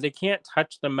 You know, they can't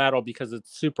touch the metal because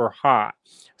it's super hot.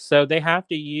 So they have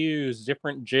to use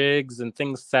different jigs and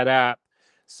things set up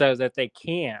so that they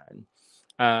can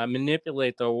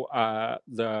manipulate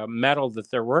the metal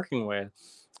that they're working with.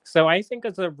 So I think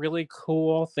it's a really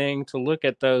cool thing to look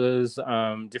at those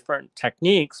different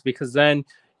techniques, because then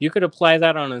you could apply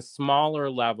that on a smaller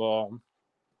level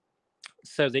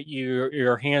so that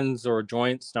your hands or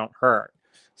joints don't hurt.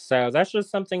 So that's just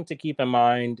something to keep in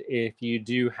mind if you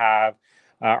do have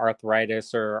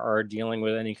arthritis or are dealing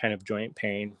with any kind of joint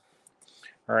pain.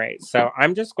 All right, so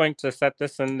I'm just going to set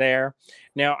this in there.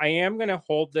 Now I am going to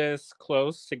hold this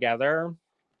close together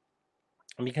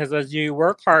because as you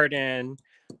work hard in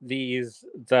the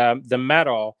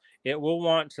metal, it will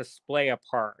want to splay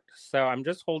apart. So I'm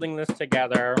just holding this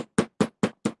together.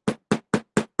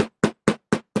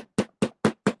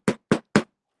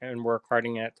 And work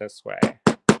harding it this way.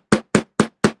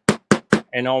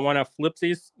 And I'll want to flip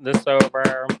this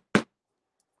over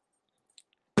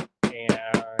and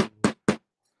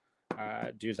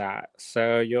do that.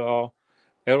 So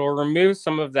it'll remove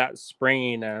some of that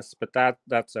springiness, but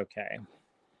that's okay.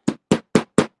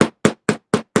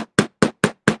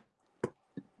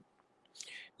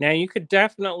 Now you could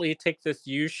definitely take this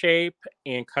U shape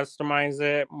and customize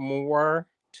it more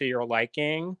to your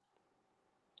liking.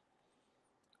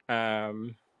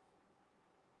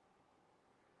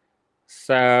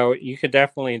 So you could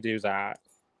definitely do that.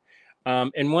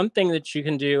 And one thing that you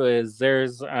can do is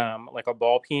there's like a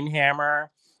ball peen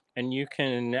hammer, and you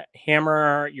can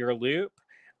hammer your loop,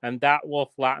 and that will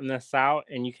flatten this out,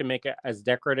 and you can make it as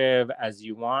decorative as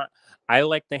you want. I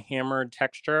like the hammered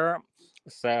texture,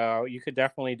 so you could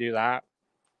definitely do that.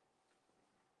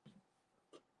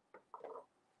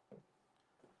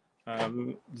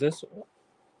 This,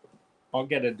 I'll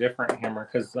get a different hammer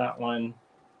because that one,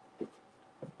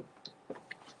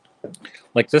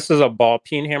 like this is a ball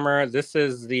peen hammer. This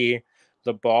is the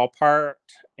ball part,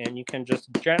 and you can just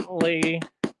gently.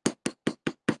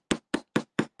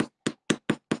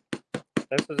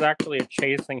 This is actually a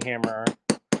chasing hammer,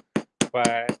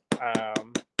 but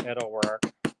it'll work.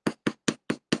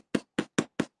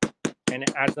 And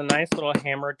it adds a nice little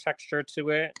hammer texture to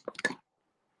it,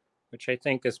 which I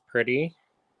think is pretty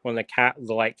when the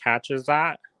light catches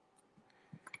that.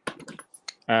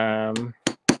 And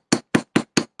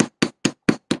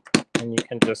you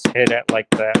can just hit it like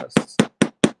this.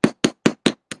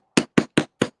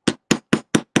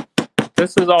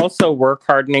 This is also work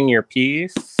hardening your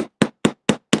piece.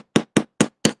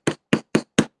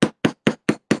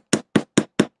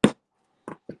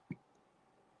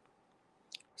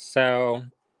 So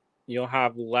you'll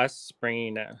have less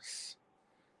springiness.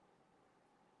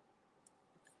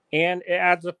 And it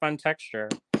adds a fun texture.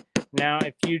 Now,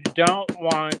 if you don't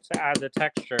want to add the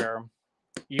texture,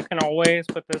 you can always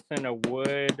put this in a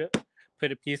wood,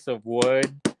 put a piece of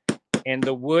wood, and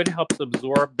the wood helps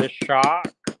absorb the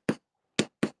shock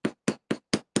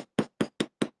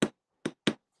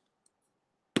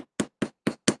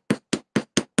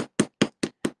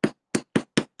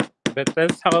But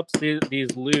this helps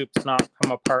these loops not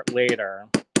come apart later,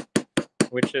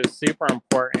 which is super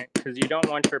important because you don't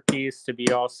want your piece to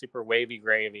be all super wavy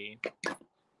gravy.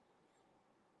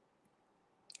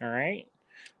 All right.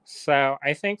 So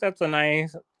I think that's a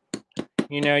nice,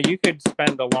 you could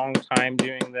spend a long time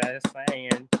doing this,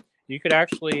 and you could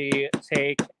actually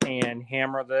take and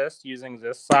hammer this using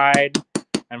this side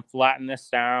and flatten this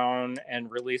down and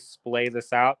really splay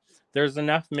this out. There's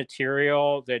enough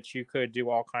material that you could do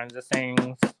all kinds of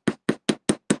things.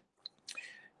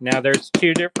 Now there's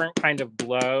two different kind of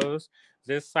blows.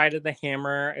 This side of the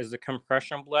hammer is the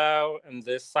compression blow, and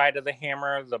this side of the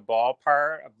hammer, the ball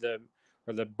part of the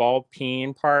ball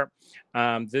peen part,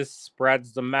 this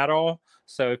spreads the metal.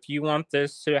 So if you want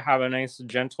this to have a nice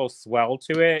gentle swell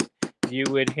to it, you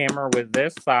would hammer with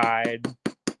this side,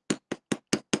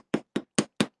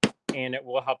 and it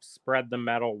will help spread the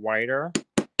metal wider.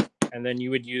 And then you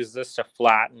would use this to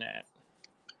flatten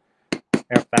it,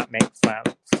 if that makes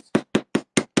sense.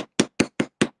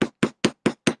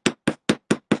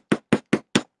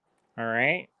 All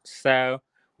right, so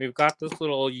we've got this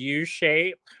little U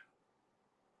shape,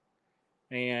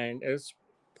 and it's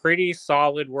pretty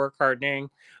solid work hardening.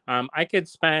 I could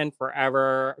spend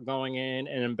forever going in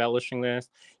and embellishing this.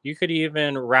 You could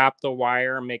even wrap the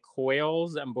wire, make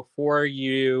coils, and before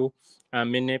you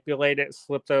manipulate it,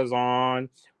 slip those on,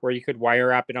 or you could wire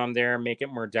wrap it on there, make it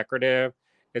more decorative.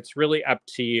 It's really up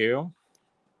to you.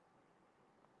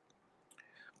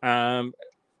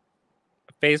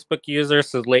 Facebook user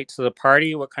says, late to the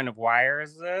party. What kind of wire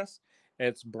is this?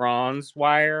 It's bronze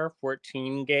wire,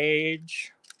 14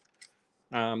 gauge.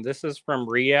 This is from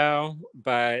Rio,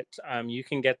 but you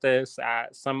can get this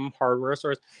at some hardware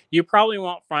stores. You probably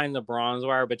won't find the bronze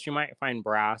wire, but you might find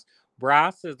brass.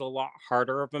 Brass is a lot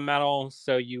harder of a metal,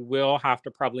 so you will have to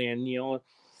probably anneal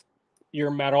your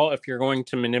metal if you're going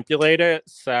to manipulate it.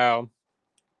 So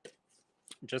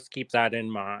just keep that in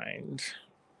mind.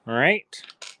 All right.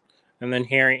 And then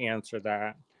Harry answered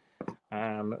that.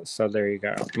 So there you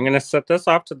go. I'm going to set this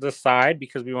off to the side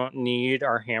because we won't need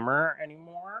our hammer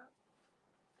anymore.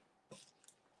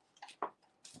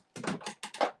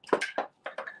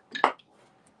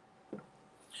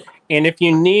 And if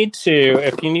you need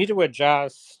to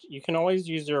adjust, you can always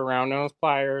use your round nose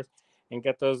pliers and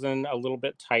get those in a little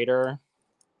bit tighter.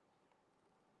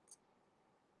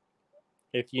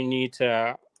 If you need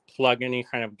to plug any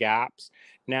kind of gaps.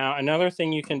 Now, another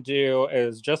thing you can do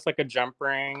is just like a jump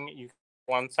ring, you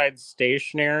one side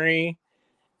stationary,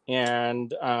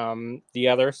 and the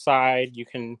other side you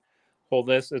can hold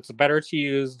this. It's better to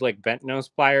use like bent nose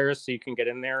pliers so you can get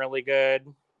in there really good.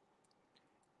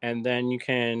 And then you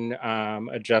can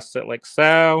adjust it like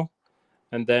so,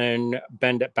 and then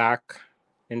bend it back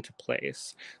into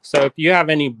place. So if you have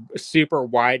any super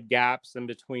wide gaps in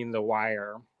between the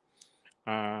wire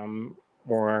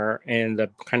or in the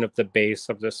kind of the base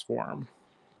of this form.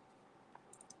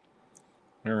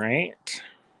 All right.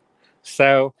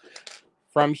 So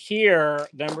from here,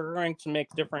 then we're going to make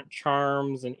different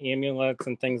charms and amulets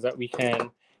and things that we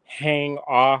can hang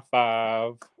off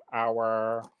of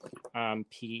our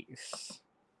piece.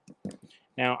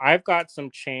 Now I've got some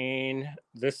chain.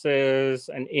 This is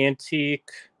an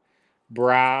antique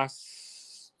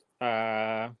brass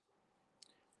plated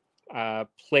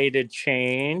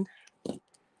chain.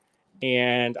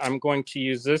 And I'm going to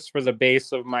use this for the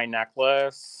base of my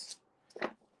necklace.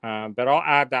 But I'll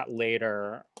add that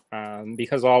later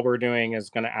because all we're doing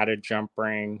is going to add a jump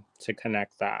ring to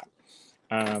connect that.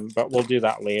 But we'll do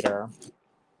that later.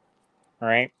 All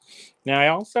right. Now I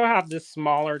also have this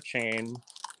smaller chain.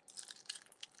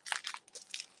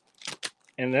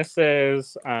 And this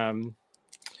is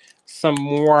some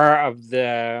more of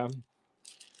the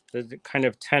kind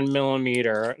of 10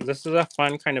 millimeter. This is a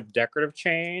fun kind of decorative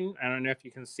chain. I don't know if you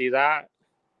can see that.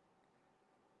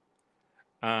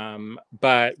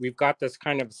 But we've got this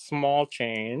kind of small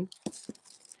chain.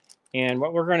 And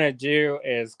what we're going to do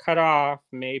is cut off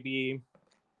maybe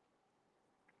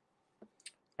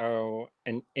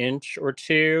an inch or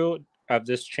two of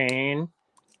this chain.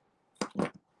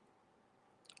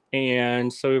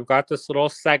 And so we've got this little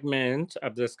segment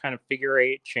of this kind of figure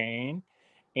 8 chain.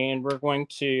 And we're going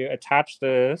to attach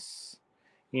this.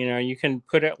 You can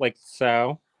put it like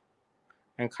so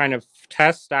and kind of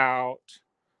test out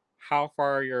how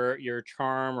far your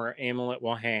charm or amulet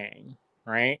will hang,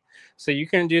 right? So you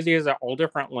can do these at all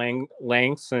different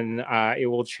lengths, and it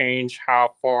will change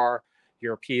how far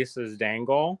your pieces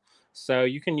dangle. So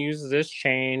you can use this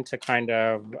chain to kind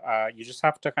of, you just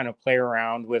have to kind of play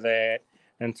around with it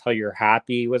until you're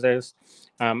happy with this.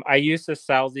 I used to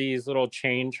sell these little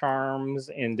chain charms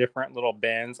in different little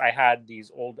bins. I had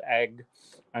these old egg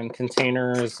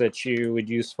containers that you would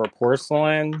use for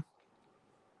porcelain.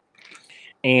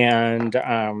 And,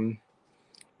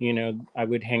 you know, I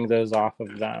would hang those off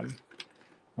of them.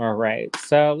 All right,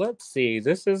 so let's see.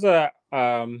 This is a,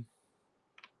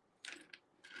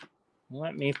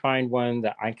 let me find one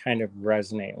that I kind of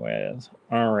resonate with.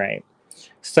 All right.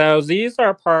 So these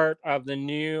are part of the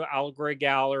new Allegory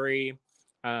Gallery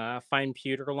fine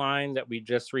pewter line that we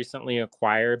just recently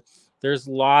acquired. There's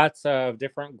lots of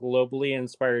different globally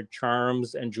inspired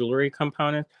charms and jewelry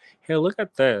components. Hey, look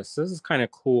at this. This is kind of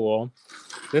cool.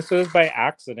 This was by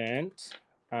accident,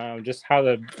 just how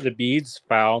the beads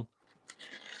fell.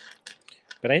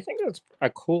 But I think it's a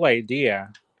cool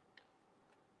idea.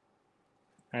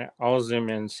 I'll zoom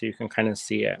in so you can kind of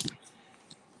see it.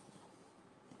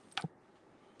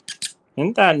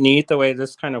 Isn't that neat the way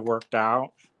this kind of worked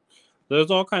out? Those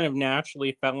all kind of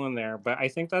naturally fell in there, but I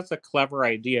think that's a clever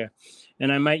idea.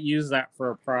 And I might use that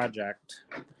for a project.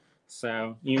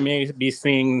 So you may be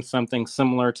seeing something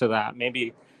similar to that.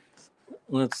 Maybe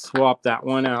let's swap that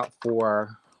one out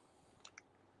for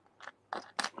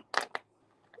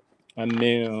a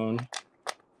moon.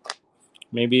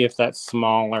 Maybe if that's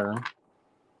smaller.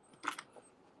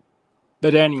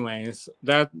 But anyways,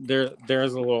 there's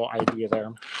a little idea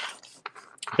there.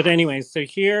 But anyways, so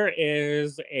here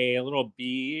is a little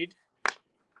bead.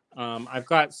 I've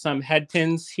got some head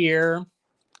pins here.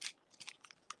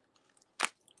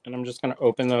 And I'm just going to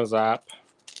open those up.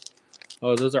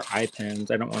 Oh, those are eye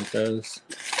pins. I don't want those.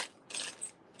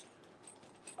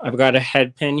 I've got a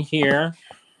head pin here.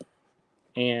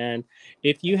 And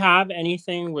if you have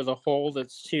anything with a hole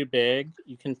that's too big,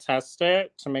 you can test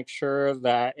it to make sure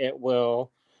that it will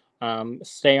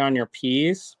stay on your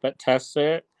piece, but test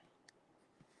it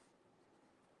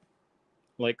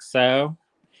like so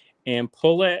and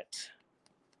pull it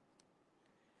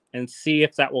and see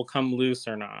if that will come loose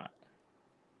or not.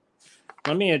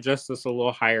 Let me adjust this a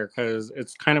little higher because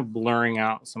it's kind of blurring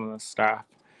out some of the stuff.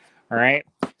 All right.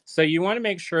 So you want to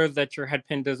make sure that your head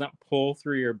pin doesn't pull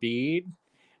through your bead.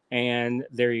 And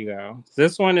there you go.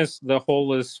 This one is, the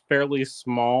hole is fairly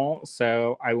small,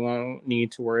 so I won't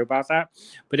need to worry about that.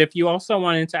 But if you also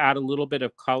wanted to add a little bit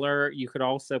of color, you could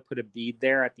also put a bead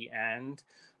there at the end.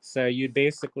 So you'd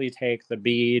basically take the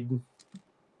bead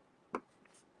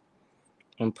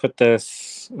and put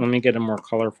this, let me get a more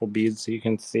colorful bead so you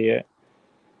can see it.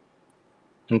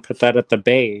 And put that at the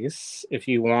base if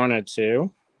you wanted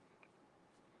to.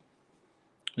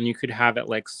 And you could have it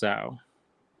like so.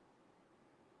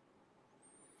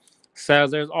 So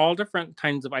there's all different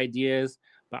kinds of ideas,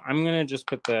 but I'm going to just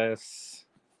put this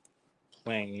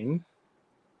plain.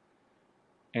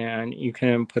 And you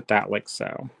can put that like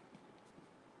so.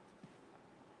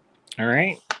 All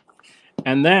right.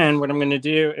 And then what I'm going to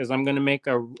do is I'm going to make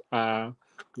a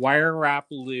wire wrap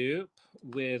loop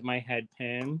with my head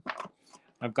pin.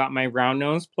 I've got my round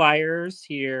nose pliers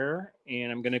here,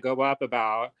 and I'm going to go up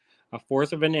about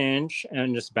 1/4 of an inch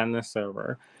and just bend this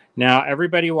over. Now,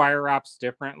 everybody wire wraps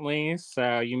differently,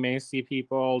 so you may see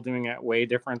people doing it way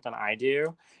different than I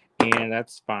do, and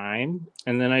that's fine.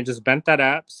 And then I just bent that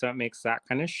up so it makes that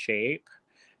kind of shape.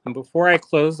 And before I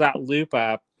close that loop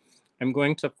up, I'm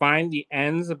going to find the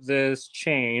ends of this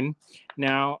chain.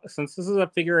 Now, since this is a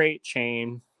figure-8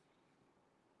 chain,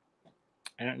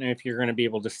 I don't know if you're going to be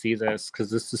able to see this because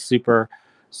this is super,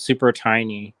 super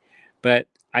tiny. But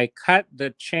I cut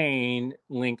the chain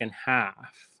link in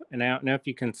half. And I don't know if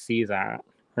you can see that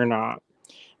or not.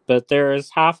 But there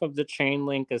is half of the chain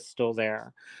link is still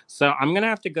there. So I'm going to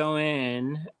have to go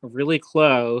in really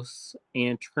close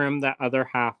and trim that other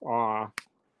half off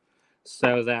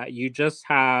so that you just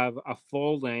have a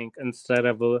full link instead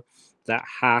of that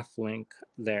half link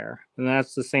there. And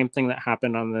that's the same thing that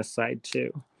happened on this side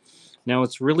too. Now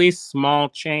it's really small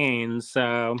chain,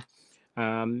 so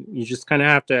you just kind of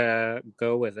have to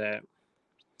go with it.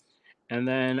 And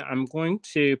then I'm going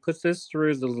to put this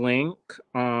through the link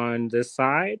on this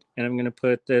side, and I'm going to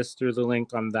put this through the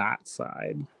link on that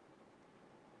side.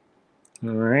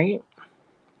 All right.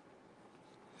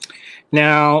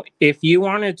 Now, if you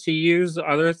wanted to use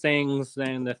other things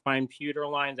than the fine pewter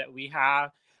line that we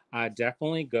have,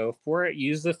 definitely go for it.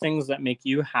 Use the things that make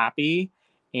you happy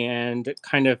and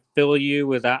kind of fill you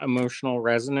with that emotional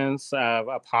resonance of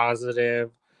a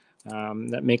positive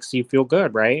that makes you feel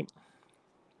good, right?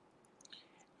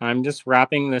 I'm just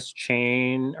wrapping this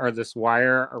chain or this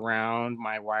wire around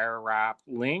my wire wrap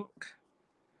link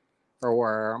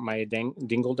or my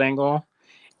dingle dangle.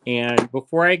 And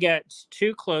before I get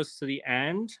too close to the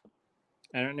end,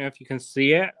 I don't know if you can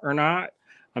see it or not,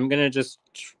 I'm going to just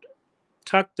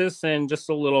tuck this in just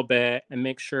a little bit and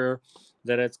make sure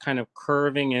that it's kind of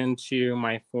curving into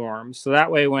my form. So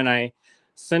that way when I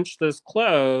cinch this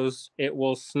closed, it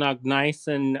will snug nice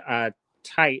and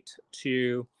tight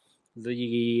to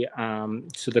the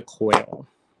coil.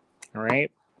 All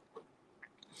right.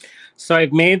 So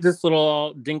I've made this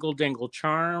little dingle dangle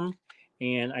charm,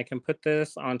 and I can put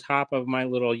this on top of my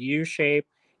little U shape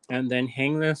and then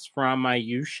hang this from my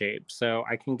U shape. So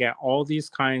I can get all these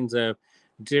kinds of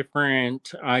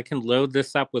different, I can load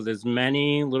this up with as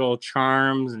many little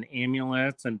charms and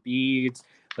amulets and beads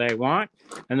that I want.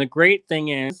 And the great thing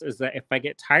is that if I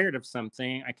get tired of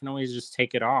something, I can always just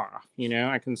take it off,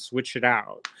 I can switch it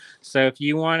out. So if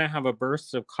you want to have a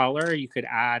burst of color, you could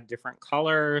add different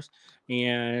colors,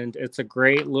 and it's a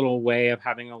great little way of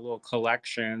having a little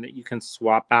collection that you can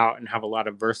swap out and have a lot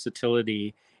of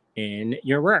versatility in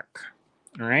your work.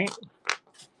 All right.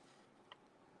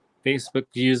 Facebook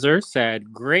user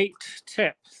said, great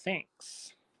tip,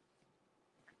 thanks.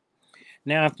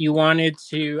 Now, if you wanted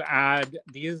to add,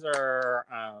 these are,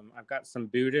 I've got some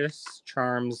Buddhist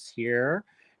charms here,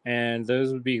 and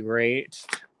those would be great.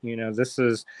 This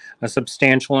is a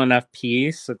substantial enough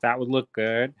piece that would look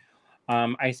good.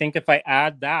 I think if I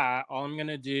add that, all I'm going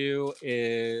to do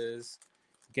is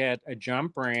get a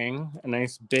jump ring, a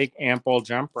nice big ample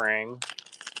jump ring.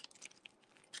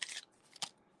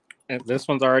 And this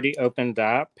one's already opened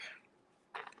up.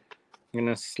 I'm going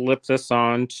to slip this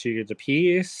onto the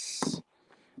piece.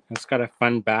 It's got a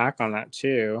fun back on that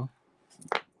too.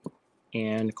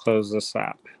 And close this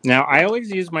up. Now, I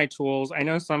always use my tools. I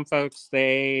know some folks,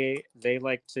 they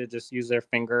like to just use their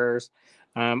fingers.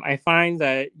 I find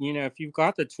that, if you've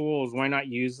got the tools, why not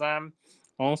use them?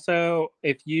 Also,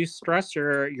 if you stress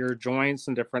your joints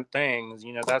and different things,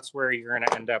 that's where you're going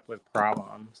to end up with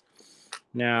problems.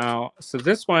 Now, so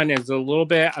this one is a little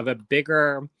bit of a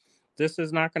bigger, this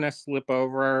is not going to slip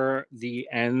over the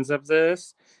ends of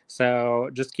this. So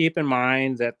just keep in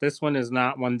mind that this one is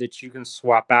not one that you can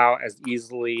swap out as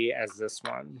easily as this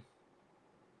one.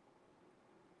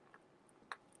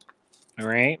 All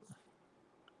right.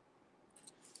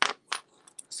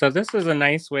 So this is a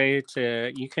nice way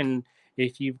to,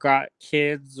 if you've got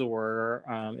kids or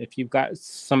if you've got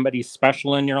somebody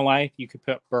special in your life, you could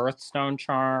put birthstone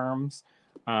charms.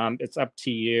 It's up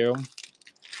to you.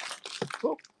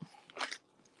 Oh.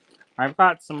 I've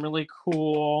got some really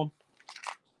cool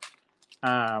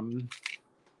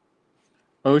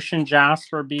ocean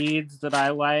jasper beads that I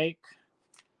like.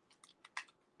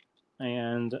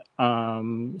 And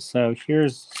so here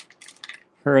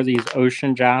are these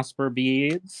ocean jasper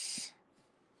beads.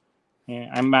 And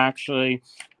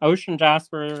ocean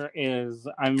jasper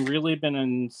I'm really been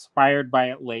inspired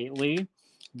by it lately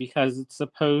because it's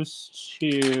supposed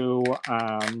to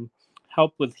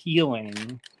help with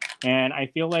healing. And I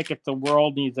feel like if the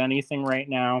world needs anything right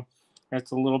now,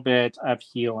 it's a little bit of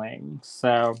healing.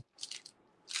 So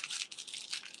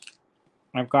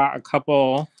I've got a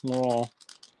couple little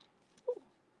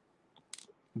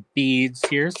beads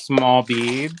here, small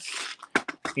beads.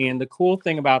 And the cool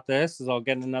thing about this is I'll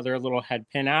get another little head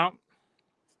pin out.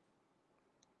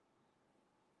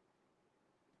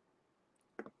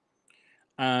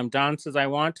 Don says, I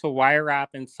want to wire wrap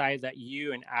inside that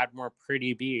U and add more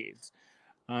pretty beads.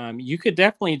 You could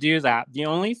definitely do that. The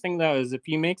only thing, though, is if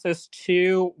you make this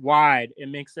too wide, it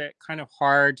makes it kind of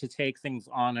hard to take things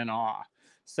on and off.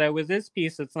 So with this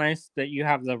piece, it's nice that you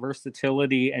have the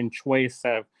versatility and choice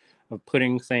of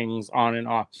putting things on and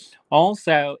off.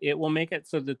 Also, it will make it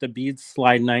so that the beads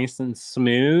slide nice and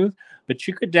smooth, but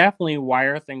you could definitely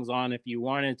wire things on if you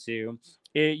wanted to.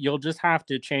 You'll just have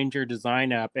to change your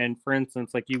design up. And for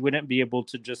instance, like you wouldn't be able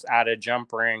to just add a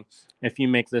jump ring if you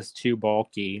make this too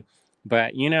bulky.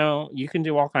 But, you can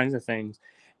do all kinds of things.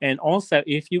 And also,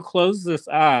 if you close this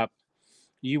up,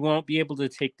 you won't be able to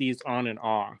take these on and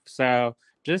off. So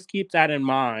just keep that in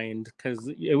mind because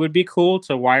it would be cool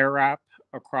to wire wrap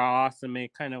across and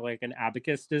make kind of like an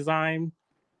abacus design.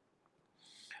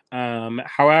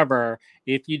 However,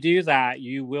 if you do that,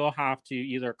 you will have to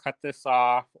either cut this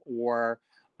off or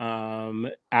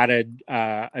add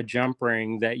a jump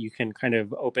ring that you can kind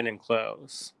of open and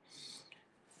close.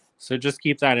 So just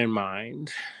keep that in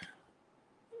mind.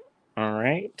 All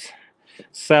right.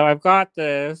 So I've got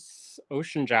this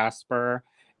ocean jasper,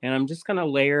 and I'm just going to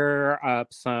layer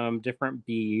up some different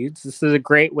beads. This is a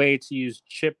great way to use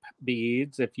chip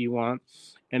beads if you want.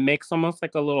 It makes almost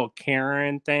like a little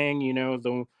Karen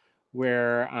thing,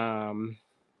 where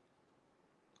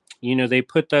they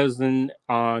put those in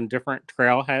on different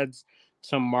trailheads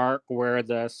to mark where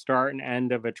the start and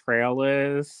end of a trail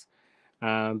is.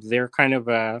 They're kind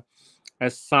of a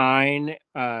sign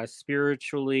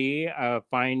spiritually of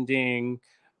finding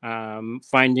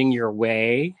your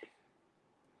way.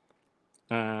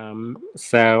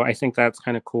 So I think that's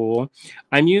kind of cool.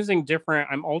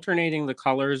 I'm alternating the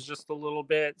colors just a little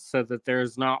bit so that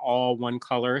there's not all one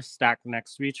color stacked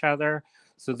next to each other.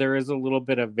 So there is a little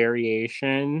bit of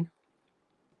variation,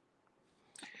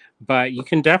 but you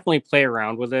can definitely play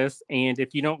around with this. And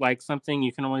if you don't like something,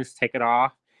 you can always take it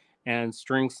off and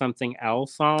string something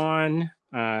else on.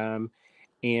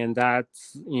 And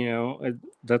that's,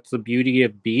 that's the beauty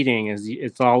of beading, is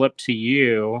it's all up to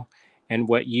you and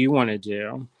what you want to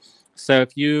do. So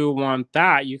if you want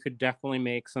that, you could definitely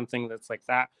make something that's like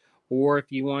that. Or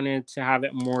if you wanted to have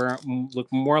it look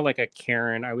more like a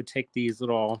Karen, I would take these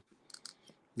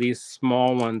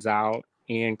small ones out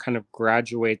and kind of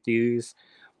graduate these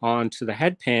onto the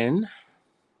head pin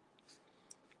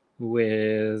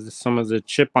with some of the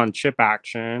chip on chip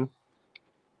action.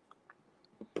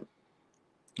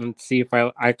 And see if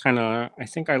I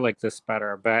think I like this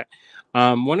better. But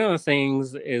one of the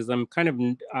things is I'm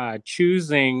kind of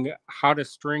choosing how to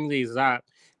string these up,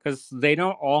 because they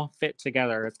don't all fit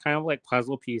together. It's kind of like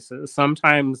puzzle pieces.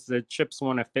 Sometimes the chips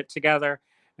want to fit together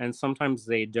and sometimes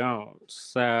they don't.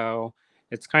 So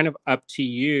it's kind of up to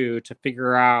you to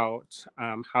figure out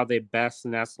how they best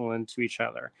nestle into each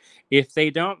other. If they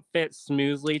don't fit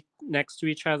smoothly next to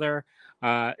each other,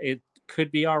 it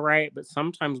could be all right, but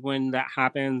sometimes when that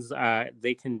happens,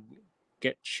 they can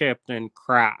get chipped and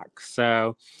crack.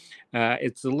 So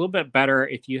it's a little bit better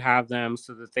if you have them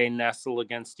so that they nestle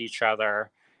against each other,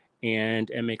 and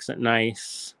it makes it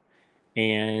nice.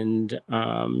 And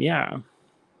yeah.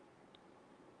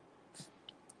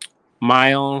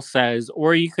 Miles says,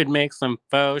 or you could make some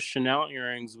faux Chanel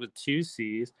earrings with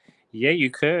 2Cs. Yeah, you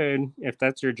could, if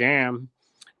that's your jam.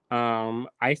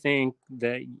 I think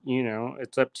that,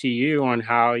 it's up to you on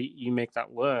how you make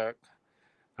that look.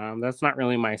 That's not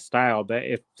really my style, but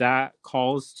if that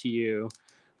calls to you,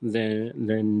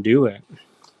 then do it.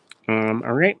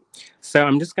 All right. So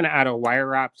I'm just going to add a wire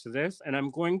wrap to this, and I'm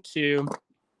going to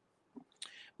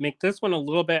make this one a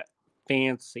little bit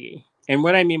fancy. And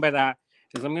what I mean by that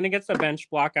is I'm going to get the bench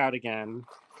block out again.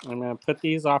 I'm going to put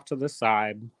these off to the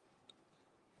side.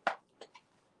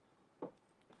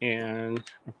 And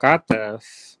I've got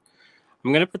this.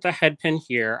 I'm going to put the head pin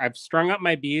here. I've strung up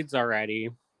my beads already.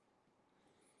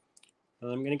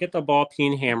 And I'm going to get the ball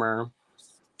peen hammer.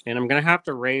 And I'm going to have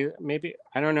to raise, maybe,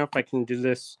 I don't know if I can do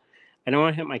this. I don't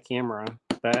want to hit my camera,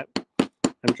 but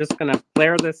I'm just going to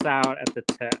flare this out at the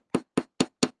tip.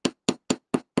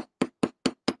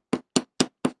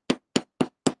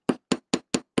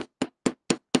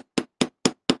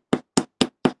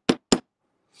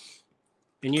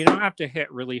 And you don't have to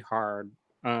hit really hard.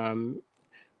 But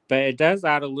it does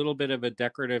add a little bit of a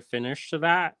decorative finish to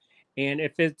that. And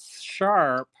if it's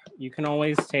sharp, you can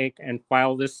always take and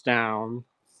file this down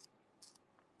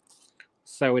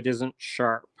so it isn't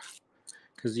sharp,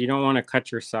 because you don't want to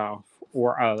cut yourself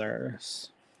or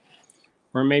others.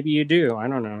 Or maybe you do. I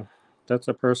don't know. That's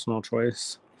a personal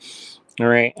choice. All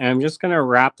right. I'm just going to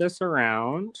wrap this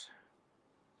around.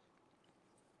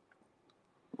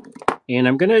 And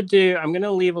I'm going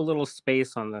to leave a little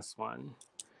space on this one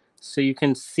so you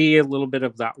can see a little bit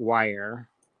of that wire.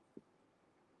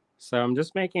 So I'm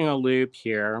just making a loop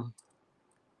here.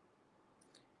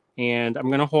 And I'm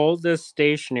going to hold this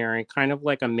stationary, kind of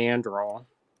like a mandrel.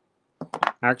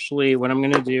 Actually, what I'm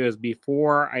going to do is,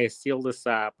 before I seal this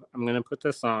up, I'm going to put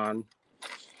this on.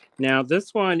 Now,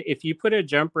 this one, if you put a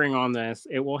jump ring on this,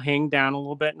 it will hang down a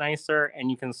little bit nicer and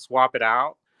you can swap it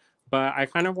out. But I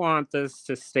kind of want this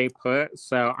to stay put,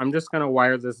 so I'm just going to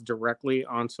wire this directly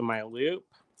onto my loop.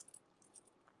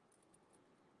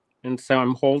 And so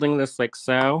I'm holding this like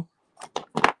so.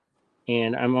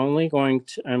 And I'm going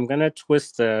to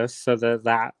twist this so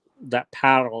that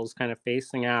paddle is kind of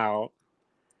facing out.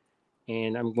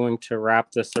 And I'm going to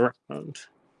wrap this around.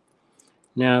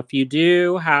 Now, if you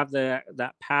do have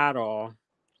that paddle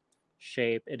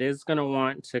shape, it is going to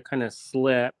want to kind of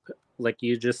slip like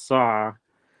you just saw,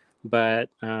 but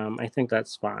I think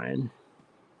that's fine.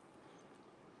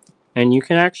 And you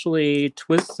can actually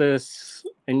twist this,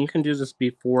 and you can do this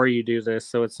before you do this,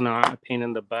 so it's not a pain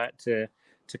in the butt to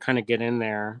kind of get in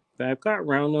there. But I've got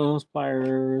round nose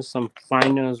pliers, some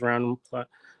fine nose round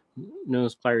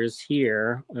nose pliers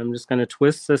here. I'm just going to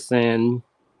twist this in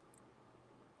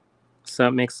so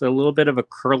it makes a little bit of a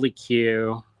curly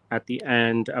Q at the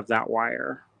end of that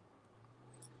wire.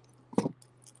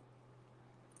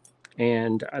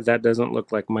 And that doesn't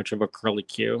look like much of a curly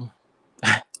Q.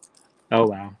 Oh,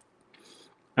 wow.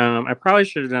 I probably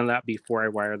should have done that before I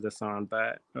wired this on,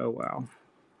 but oh, well.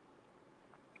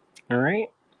 All right.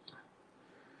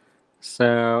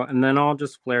 So, and then I'll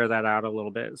just flare that out a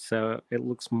little bit so it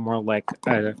looks more like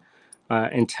a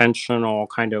intentional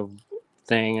kind of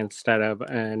thing instead of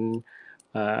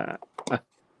uh,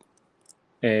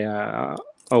 a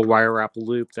a wire wrap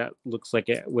loop that looks like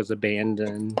it was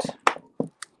abandoned.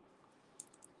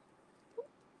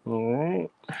 All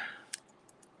right.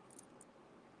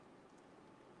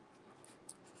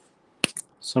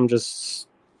 So I'm just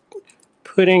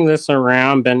putting this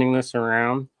around, bending this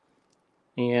around.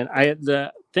 And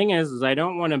the thing is I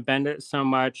don't want to bend it so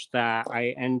much that I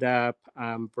end up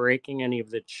breaking any of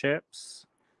the chips.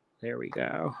 There we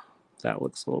go. That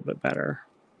looks a little bit better.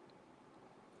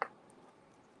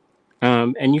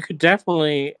 And you could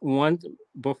definitely,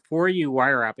 before you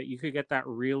wire wrap it, you could get that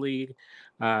really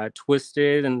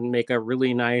twisted and make a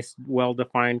really nice,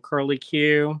 well-defined curly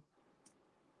Q.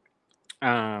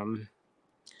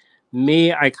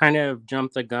 Me, I kind of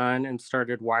jumped the gun and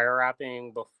started wire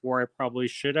wrapping before I probably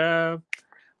should have,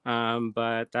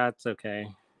 but that's okay.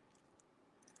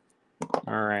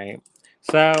 All right.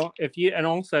 So if you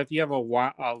have a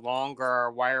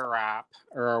longer wire wrap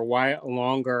or a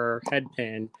longer head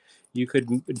pin, you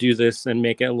could do this and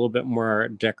make it a little bit more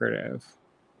decorative.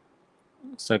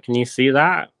 So can you see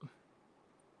that?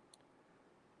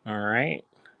 All right.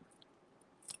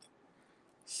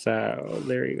 So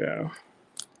there you go.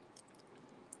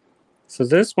 So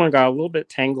this one got a little bit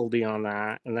tangledy on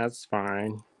that, and that's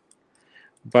fine.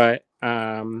 But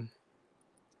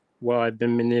well, I've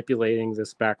been manipulating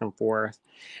this back and forth.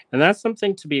 And that's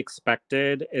something to be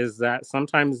expected, is that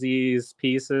sometimes these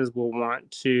pieces will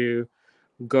want to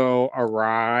go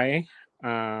awry.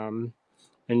 And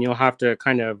you'll have to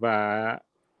kind of,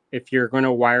 if you're going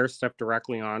to wire stuff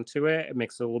directly onto it, it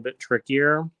makes it a little bit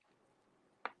trickier.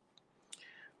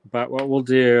 But what we'll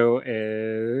do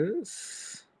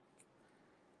is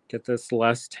get this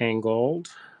less tangled.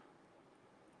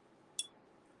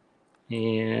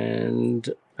 And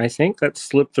I think that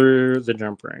slipped through the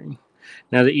jump ring.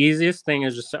 Now, the easiest thing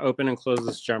is just to open and close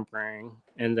this jump ring,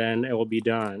 and then it will be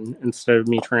done instead of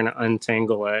me trying to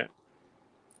untangle it.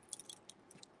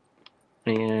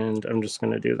 And I'm just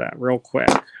going to do that real quick.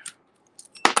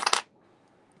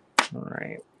 All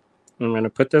right. I'm going to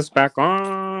put this back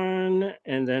on,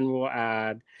 and then we'll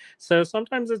add. So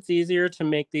sometimes it's easier to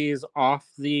make these off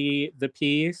the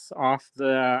piece, off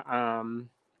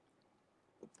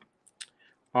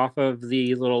of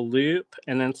the little loop,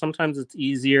 and then sometimes it's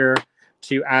easier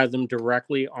to add them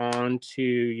directly onto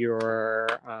your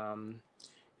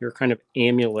kind of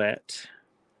amulet.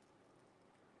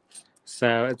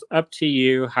 So it's up to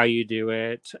you how you do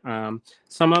it.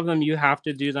 Some of them you have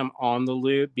to do them on the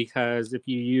loop, because if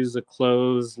you use a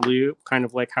closed loop, kind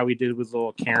of like how we did with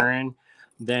little Karen,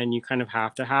 then you kind of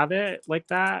have to have it like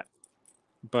that.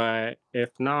 But if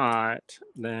not,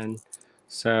 then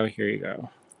so here you go.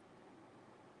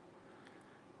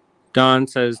 Don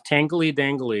says tangly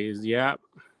danglies. Yep.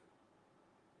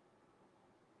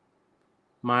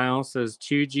 Miles says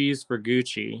 2G's for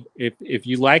Gucci. If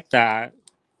you like that,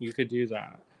 you could do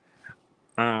that.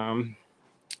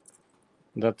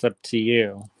 That's up to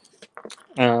you.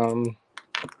 But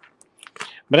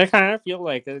I kind of feel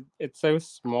like it's so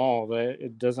small that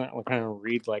it doesn't kind of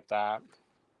read like that.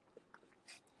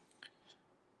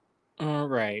 All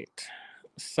right.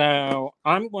 So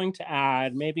I'm going to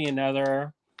add maybe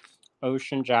another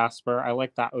ocean jasper. I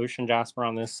like that ocean jasper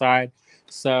on this side.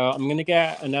 So I'm going to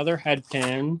get another head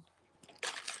pin.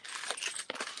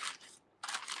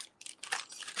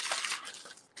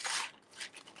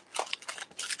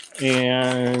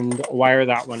 And wire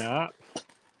that one up.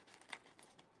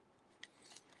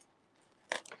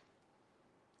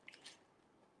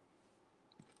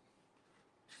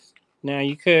 Now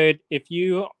you could, if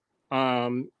you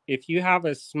have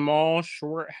a small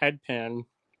short head pin,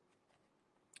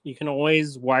 you can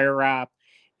always wire wrap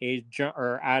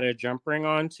or add a jump ring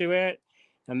onto it,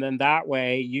 and then that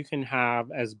way you can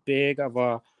have as big of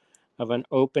an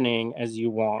opening as you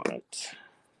want.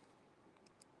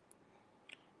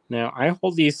 Now I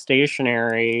hold these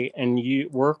stationary and you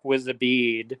work with the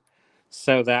bead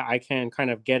so that I can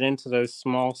kind of get into those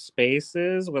small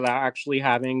spaces without actually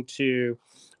having to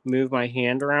move my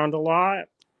hand around a lot.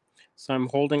 So I'm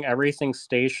holding everything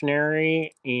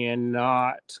stationary and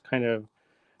not kind of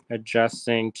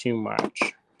adjusting too much.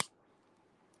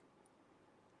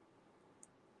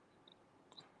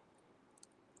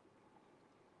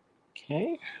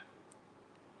 Okay.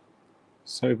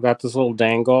 So we've got this little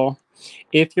dangle.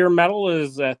 If your metal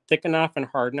is thick enough and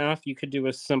hard enough, you could do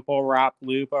a simple wrap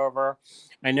loop over.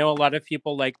 I know a lot of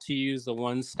people like to use the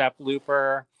one-step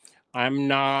looper, I'm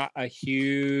not a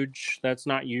huge, that's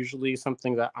not usually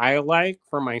something that I like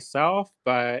for myself,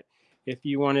 but if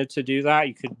you wanted to do that,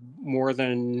 you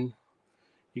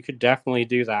could definitely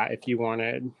do that if you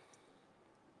wanted.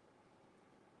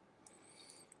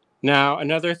 Now,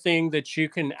 another thing that you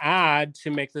can add to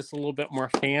make this a little bit more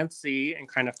fancy and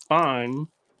kind of fun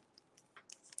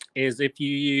is if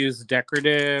you use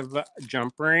decorative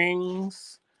jump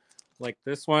rings. Like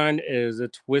this one is a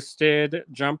twisted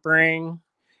jump ring.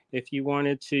 If you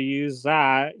wanted to use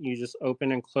that, you just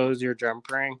open and close your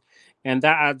jump ring. And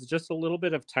that adds just a little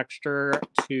bit of texture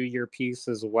to your piece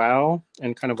as well,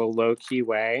 in kind of a low key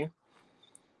way.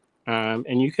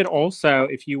 And you could also,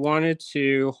 if you wanted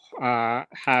to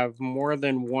have more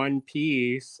than one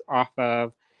piece off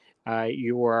of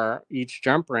your each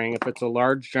jump ring, if it's a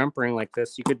large jump ring like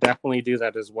this, you could definitely do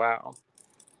that as well.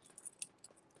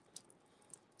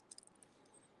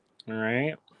 All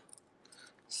right.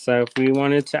 So if we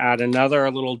wanted to add another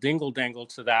little dingle dangle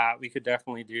to that, we could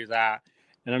definitely do that.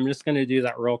 And I'm just going to do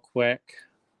that real quick.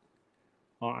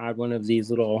 I'll add one of these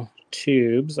little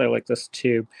tubes. I like this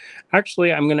tube.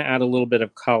 Actually, I'm going to add a little bit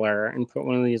of color and put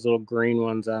one of these little green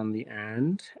ones on the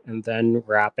end and then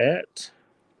wrap it.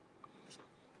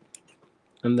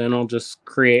 And then I'll just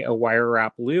create a wire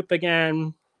wrap loop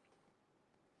again.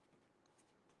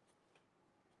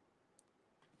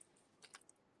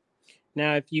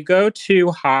 Now, if you go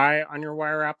too high on your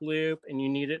wire wrap loop and you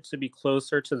need it to be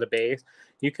closer to the base,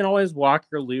 you can always walk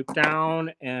your loop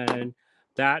down, and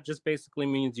that just basically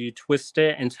means you twist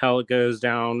it until it goes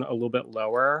down a little bit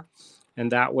lower.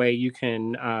 And that way you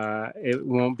can, it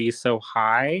won't be so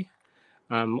high.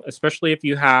 Especially if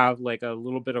you have like a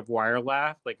little bit of wire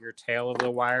left, like your tail of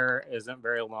the wire isn't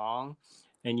very long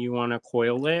and you want to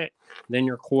coil it, then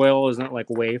your coil isn't like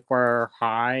way far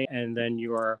high and then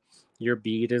your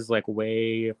bead is like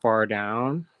way far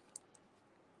down.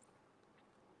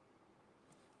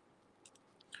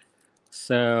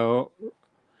 So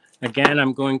again,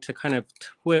 I'm going to kind of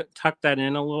tuck that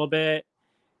in a little bit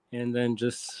and then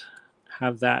just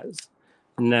have that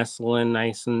nestle in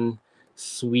nice and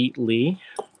sweetly.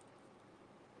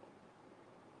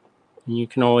 And you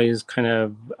can always kind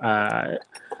of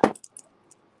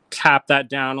tap that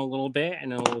down a little bit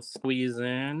and it'll squeeze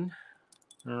in.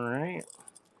 All right.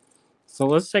 So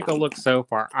let's take a look so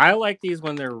far. I like these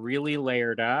when they're really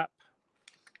layered up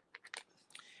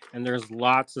and there's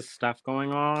lots of stuff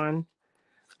going on.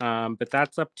 But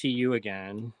that's up to you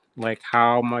again, like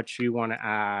how much you want to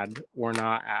add or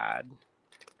not add.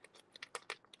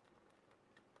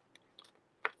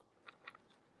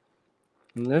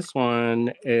 And this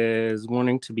one is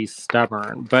wanting to be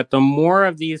stubborn, but the more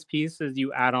of these pieces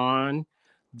you add on,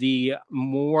 the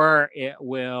more it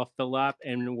will fill up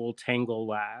and will tangle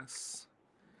less,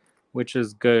 which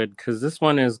is good because this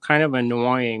one is kind of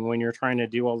annoying when you're trying to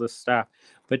do all this stuff.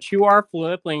 But you are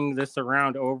flipping this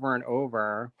around over and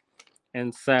over,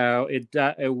 and so it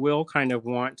will kind of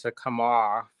want to come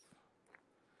off.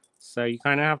 So you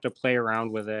kind of have to play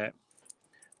around with it.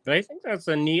 But I think that's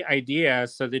a neat idea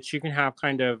so that you can have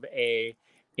kind of a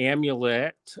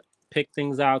amulet, pick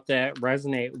things out that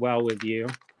resonate well with you.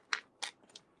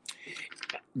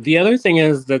 The other thing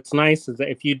is that's nice is that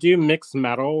if you do mix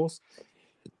metals,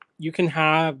 you can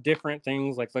have different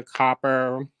things like the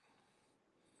copper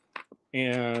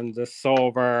and the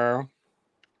silver,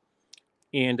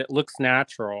 and it looks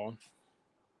natural.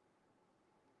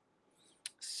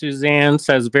 Suzanne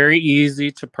says, very easy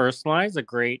to personalize, a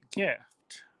great gift.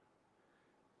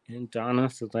 And Donna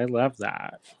says, I love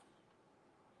that.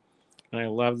 I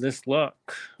love this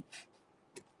look.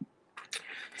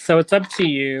 So it's up to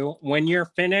you. When you're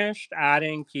finished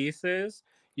adding pieces,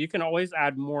 you can always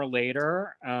add more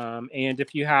later. And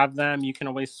if you have them, you can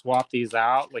always swap these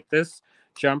out. Like this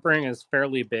jump ring is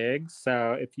fairly big.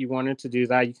 So if you wanted to do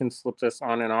that, you can slip this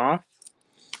on and off.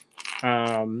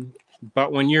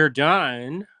 But when you're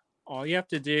done, all you have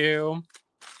to do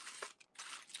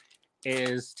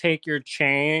is take your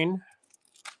chain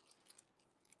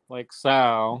like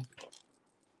so,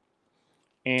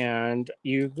 and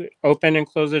you open and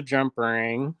close a jump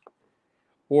ring.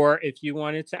 Or if you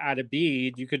wanted to add a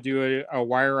bead, you could do a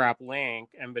wire wrap link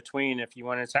in between if you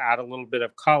wanted to add a little bit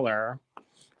of color.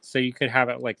 So you could have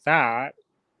it like that.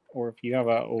 Or if you have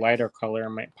a lighter color, it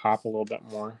might pop a little bit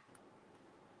more.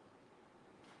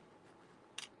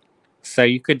 So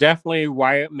you could definitely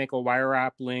make a wire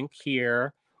wrap link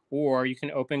here, or you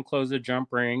can open, close a jump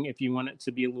ring if you want it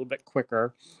to be a little bit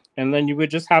quicker. And then you would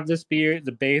just have this be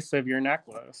the base of your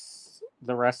necklace,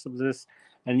 the rest of this.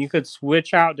 And you could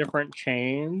switch out different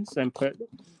chains and put,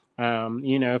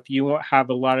 if you have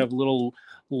a lot of little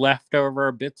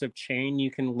leftover bits of chain, you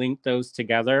can link those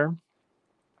together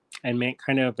and make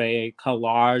kind of a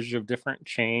collage of different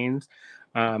chains.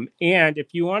 And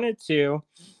if you wanted to,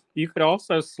 you could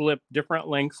also slip different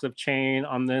lengths of chain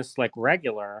on this like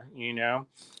regular,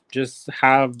 just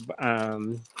have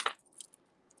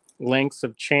lengths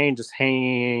of chain just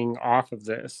hanging off of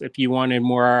this. If you wanted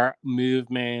more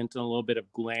movement and a little bit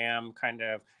of glam, kind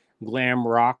of glam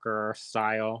rocker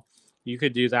style, you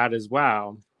could do that as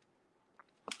well.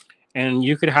 And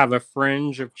you could have a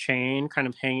fringe of chain kind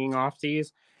of hanging off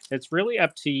these. It's really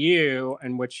up to you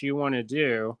and what you want to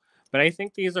do. But I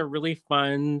think these are really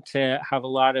fun to have a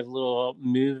lot of little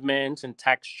movement and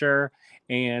texture.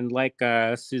 And like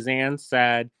Suzanne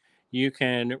said, you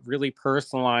can really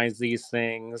personalize these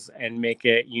things and make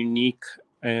it unique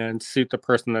and suit the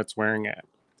person that's wearing it.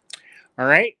 All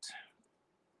right.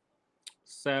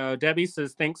 So Debbie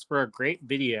says, thanks for a great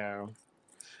video.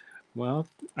 Well,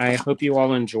 I hope you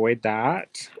all enjoyed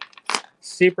that.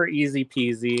 Super easy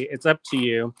peasy. It's up to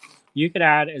you. You could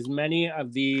add as many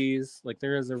of these. Like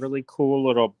there is a really cool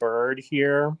little bird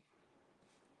here.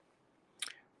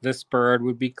 This bird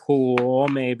would be cool.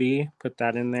 Maybe put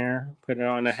that in there. Put it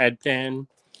on a head pin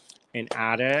and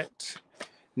add it.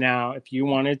 Now, if you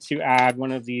wanted to add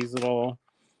one of these little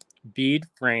bead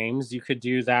frames, you could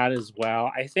do that as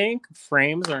well. I think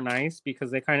frames are nice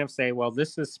because they kind of say, well,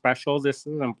 this is special. This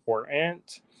is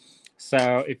important.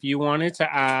 So if you wanted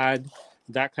to add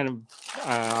that kind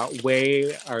of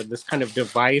way or this kind of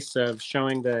device of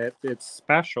showing that it's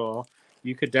special,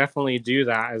 you could definitely do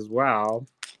that as well.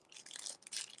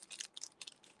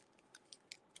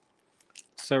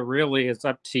 So really it's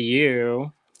up to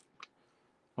you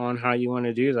on how you want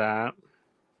to do that.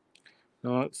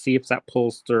 Now, let's see if that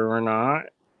pulls through or not.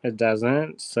 It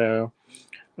doesn't. So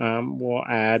we'll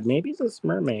add maybe this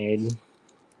mermaid.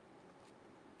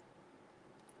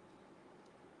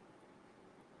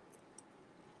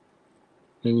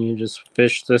 And you just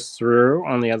fish this through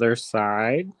on the other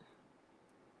side.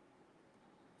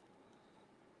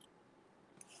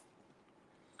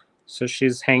 So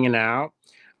she's hanging out.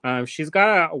 She's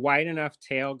got a wide enough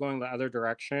tail going the other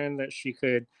direction that she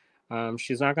could,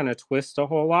 she's not going to twist a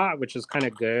whole lot, which is kind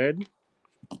of good.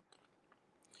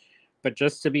 But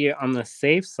just to be on the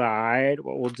safe side,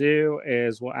 what we'll do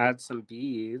is we'll add some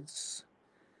beads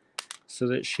so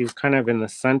that she's kind of in the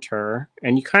center.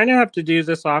 And you kind of have to do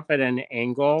this off at an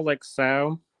angle like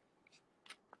so.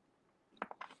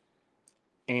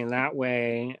 And that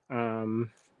way,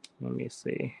 let me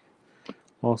see.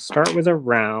 I'll start with a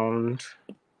round.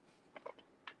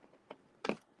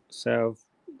 So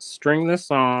string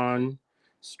this on,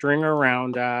 string a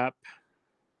round up,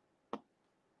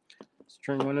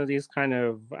 string one of these kind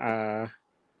of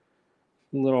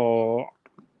little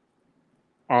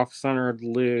off-centered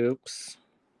loops.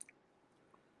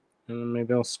 And then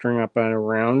maybe I'll string up a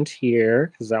round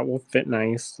here because that will fit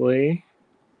nicely.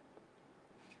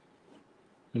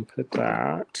 And put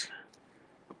that.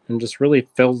 And just really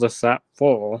fill this up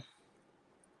full.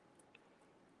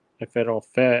 If it'll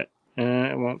fit.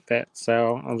 It won't fit,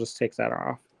 so I'll just take that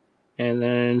off. And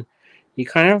then you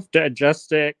kind of have to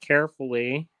adjust it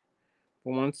carefully.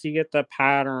 But once you get the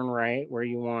pattern right where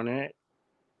you want it,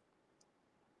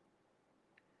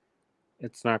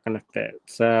 it's not going to fit.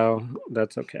 So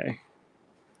that's okay.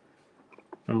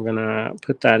 I'm going to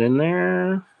put that in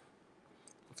there.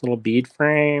 This little bead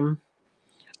frame.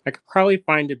 I could probably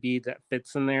find a bead that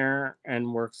fits in there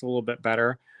and works a little bit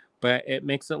better, but it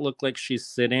makes it look like she's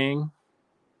sitting.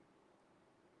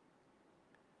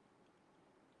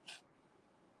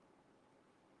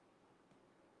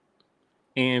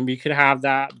 And you could have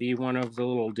that be one of the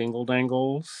little dingle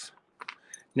dangles.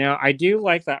 Now, I do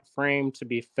like that frame to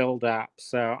be filled up,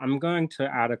 so I'm going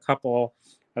to add a couple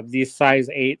of these size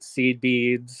 8 seed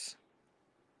beads.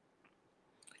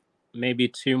 Maybe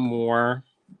 2 more.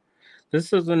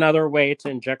 This is another way to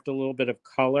inject a little bit of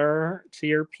color to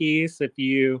your piece if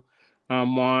you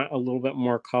want a little bit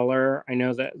more color. I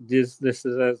know that this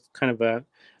is a kind of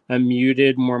a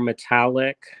muted, more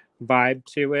metallic vibe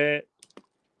to it.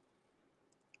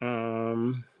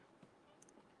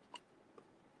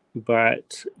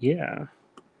 But yeah.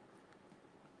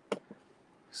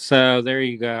 So there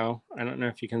you go. I don't know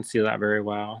if you can see that very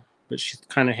well, but she's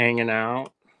kind of hanging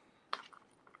out.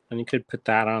 And you could put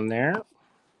that on there.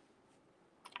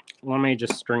 Let me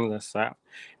just string this up.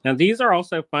 Now these are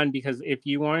also fun because if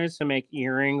you wanted to make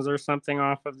earrings or something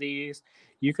off of these,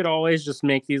 you could always just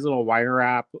make these little wire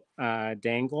wrap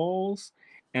dangles.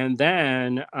 And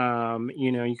then,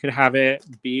 you could have it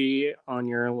be on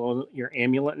your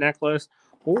amulet necklace,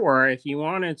 Or if you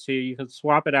wanted to, you could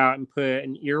swap it out and put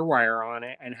an ear wire on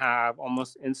it and have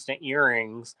almost instant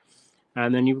earrings.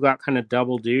 And then you've got kind of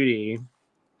double duty.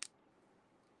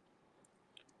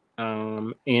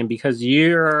 And because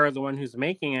you're the one who's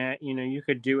making it, you know, you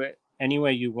could do it any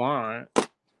way you want.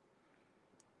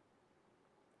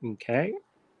 Okay.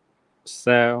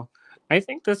 So I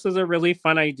think this is a really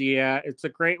fun idea. It's a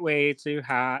great way to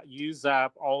use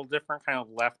up all different kind of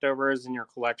leftovers in your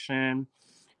collection.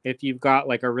 If you've got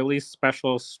like a really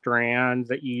special strand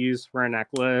that you use for a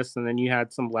necklace and then you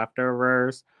had some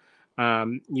leftovers,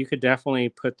 you could definitely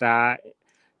put that,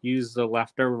 use the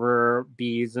leftover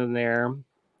beads in there.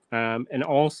 And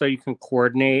also you can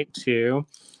coordinate too.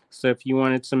 So if you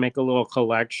wanted to make a little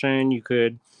collection, you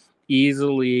could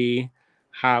easily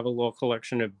have a little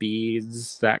collection of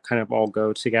beads that kind of all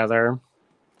go together.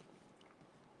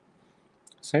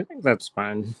 So I think that's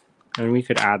fun. And we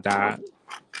could add that.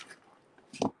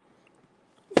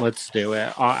 Let's do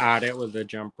it. I'll add it with the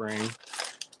jump ring.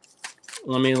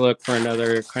 Let me look for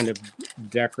another kind of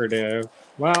decorative.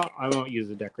 Well, I won't use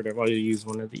a decorative. I'll use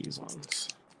one of these ones.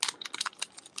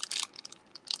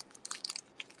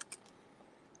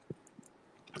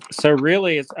 So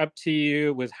really, it's up to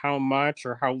you with how much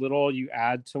or how little you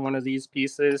add to one of these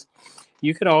pieces.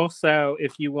 You could also,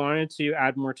 if you wanted to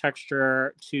add more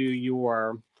texture to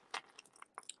your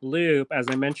loop, as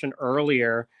I mentioned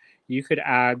earlier, you could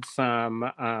add some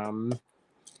a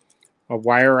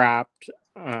wire wrap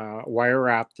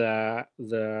the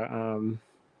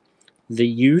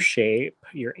U shape,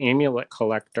 your amulet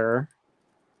collector,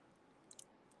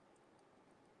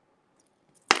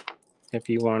 if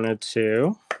you wanted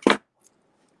to.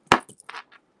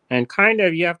 And kind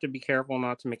of, you have to be careful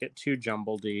not to make it too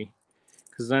jumbledy,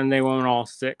 because then they won't all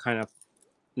sit kind of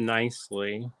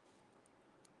nicely.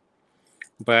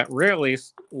 But really,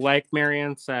 like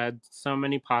Marianne said, so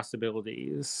many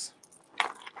possibilities.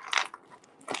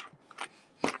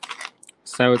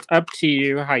 So it's up to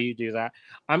you how you do that.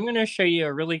 I'm going to show you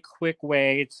a really quick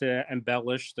way to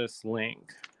embellish this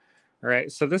link. All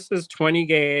right, so this is 20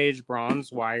 gauge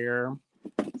bronze wire.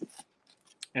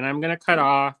 And I'm going to cut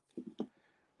off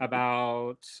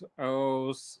about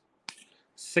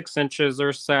 6 inches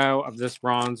or so of this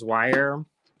bronze wire.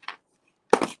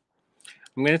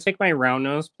 I'm going to take my round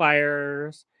nose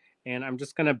pliers and I'm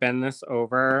just going to bend this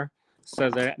over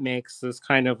so that it makes this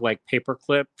kind of like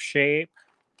paperclip shape.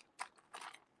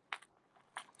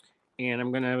 And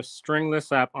I'm going to string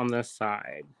this up on this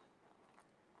side.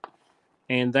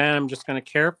 And then I'm just going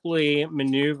to carefully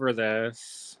maneuver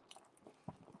this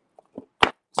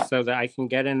so that I can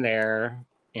get in there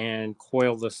and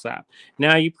coil this up.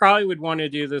 Now, you probably would want to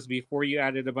do this before you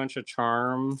added a bunch of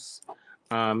charms,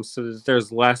 so that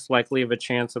there's less likely of a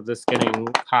chance of this getting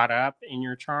caught up in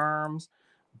your charms.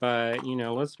 But, you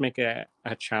know, let's make it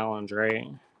a challenge, right?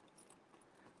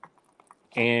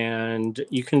 And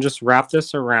you can just wrap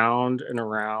this around and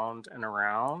around and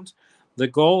around. The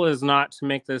goal is not to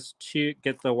make this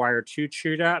get the wire too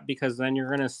chewed up, because then you're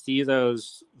going to see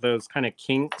those kind of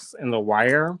kinks in the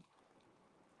wire.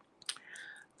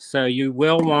 So you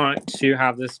will want to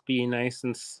have this be nice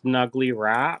and snugly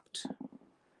wrapped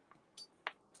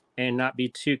and not be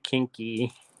too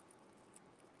kinky,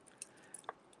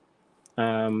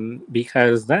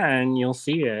 because then you'll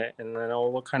see it and then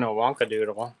it'll look kind of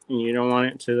wonkadoodle, and you don't want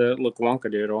it to look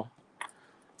wonkadoodle.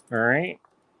 All right.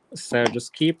 So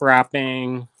just keep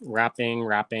wrapping, wrapping,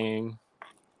 wrapping.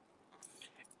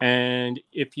 And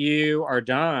if you are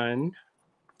done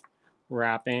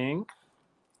wrapping,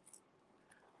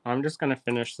 I'm just going to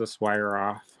finish this wire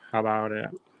off. How about it?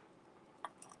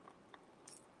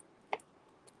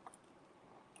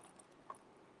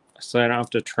 So I don't have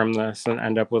to trim this and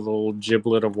end up with a little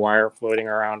giblet of wire floating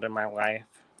around in my life.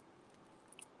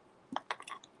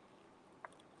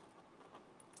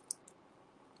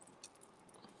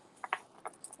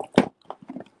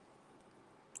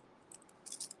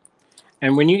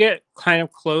 And when you get kind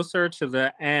of closer to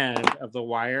the end of the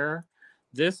wire,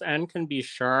 this end can be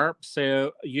sharp,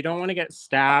 so you don't want to get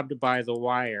stabbed by the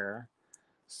wire.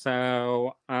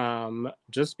 So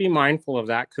just be mindful of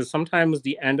that, because sometimes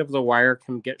the end of the wire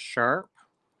can get sharp.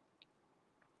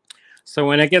 So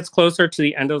when it gets closer to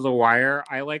the end of the wire,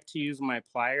 I like to use my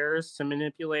pliers to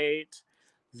manipulate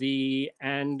the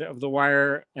end of the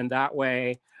wire, and that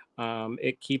way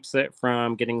it keeps it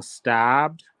from getting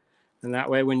stabbed. And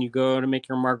that way when you go to make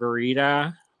your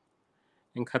margarita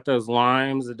and cut those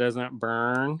limes, it doesn't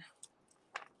burn.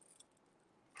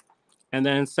 And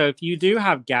then, so if you do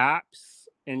have gaps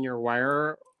in your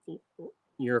wire,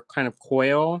 your kind of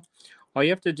coil, all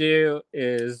you have to do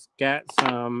is get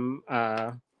some,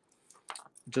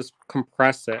 just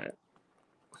compress it.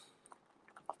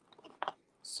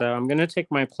 So I'm going to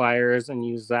take my pliers and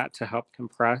use that to help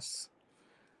compress.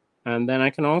 And then I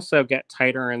can also get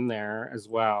tighter in there as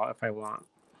well if I want.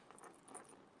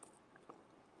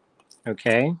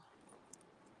 Okay.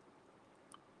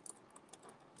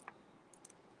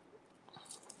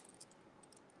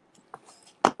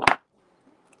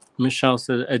 Michelle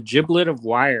said a giblet of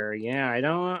wire. Yeah, I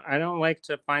don't like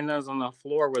to find those on the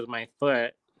floor with my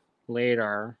foot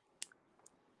later.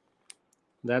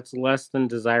 That's less than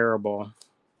desirable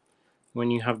when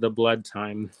you have the blood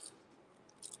time.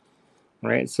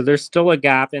 Right? So there's still a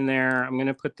gap in there. I'm going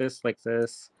to put this like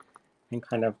this and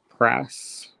kind of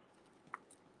press.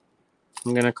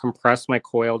 I'm going to compress my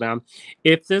coil down.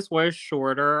 If this was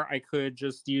shorter, I could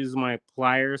just use my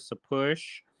pliers to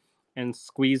push and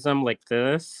squeeze them like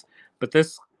this. But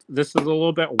this is a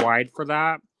little bit wide for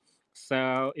that.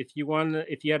 So if you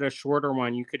had a shorter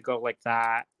one, you could go like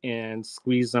that and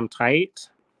squeeze them tight.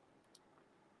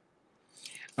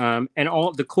 And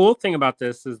all the cool thing about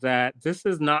this is that this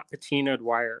is not patinaed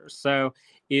wire. So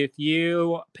if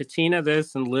you patina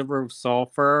this in liver of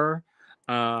sulfur,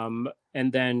 and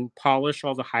then polish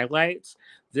all the highlights,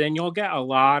 then you'll get a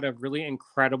lot of really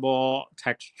incredible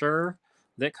texture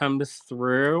that comes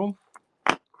through.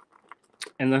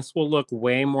 And this will look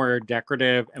way more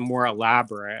decorative and more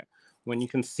elaborate when you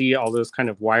can see all those kind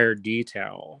of wire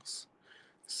details.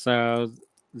 So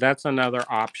that's another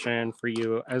option for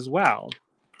you as well.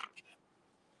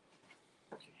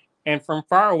 And from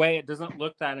far away, it doesn't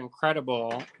look that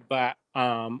incredible, but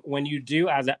when you do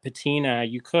add that patina,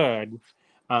 you could.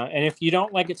 And if you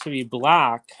don't like it to be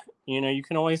black, you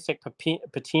can always take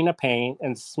patina paint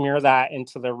and smear that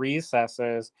into the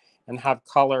recesses and have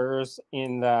colors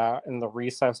in the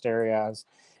recessed areas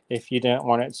if you didn't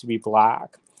want it to be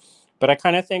black. But I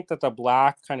kind of think that the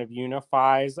black kind of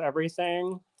unifies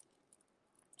everything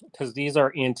because these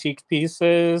are antique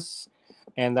pieces.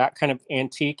 And that kind of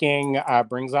antiquing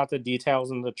brings out the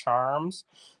details and the charms.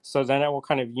 So then it will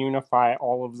kind of unify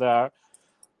all of the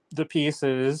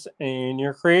pieces in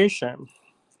your creation.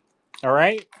 All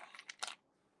right.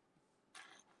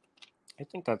 I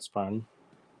think that's fun.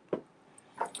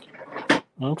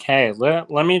 Okay,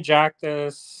 let me jack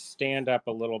this stand up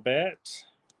a little bit.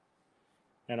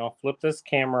 And I'll flip this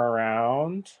camera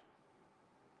around.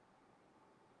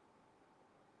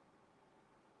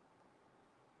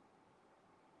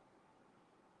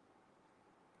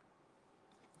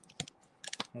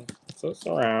 Flip this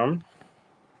around.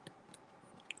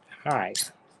 Hi.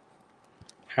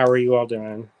 How are you all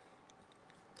doing?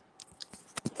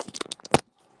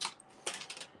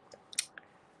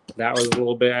 That was a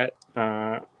little bit.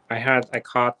 I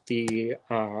caught the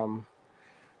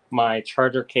my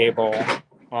charger cable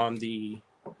on the.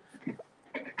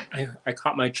 I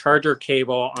caught my charger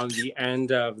cable on the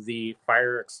end of the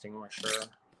fire extinguisher.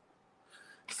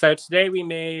 So today we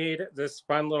made this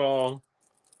fun little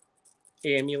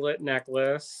amulet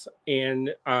necklace, and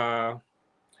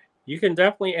you can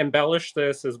definitely embellish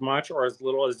this as much or as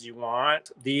little as you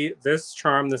want. This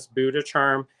Buddha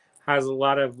charm, has a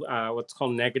lot of what's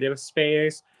called negative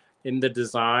space in the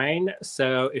design.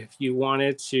 So if you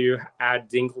wanted to add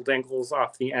dingle dangles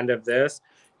off the end of this,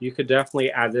 you could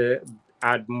definitely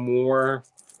add more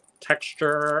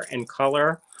texture and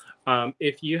color.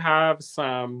 If you have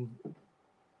some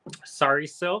sari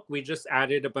silk, we just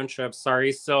added a bunch of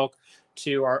sari silk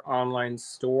to our online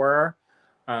store.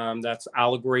 That's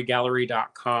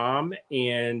allegorygallery.com,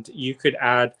 and you could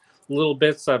add little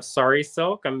bits of sari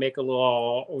silk and make a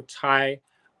little tie,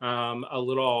 a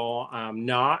little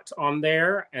knot on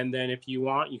there. And then if you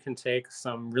want, you can take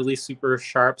some really super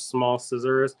sharp small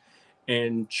scissors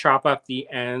and chop up the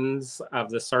ends of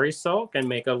the sari silk and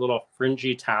make a little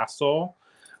fringy tassel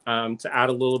to add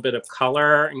a little bit of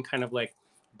color and kind of like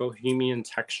bohemian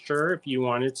texture if you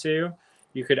wanted to.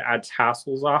 You could add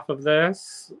tassels off of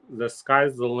this. The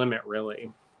sky's the limit,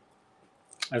 really,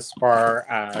 as far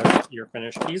as your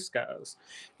finished piece goes.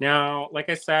 Now, like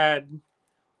I said,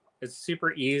 it's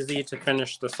super easy to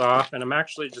finish this off, and I'm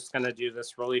actually just going to do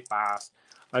this really fast.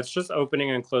 It's just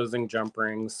opening and closing jump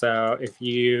rings. So if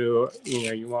you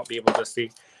won't be able to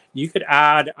see, you could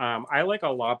add, I like a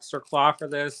lobster claw for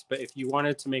this, but if you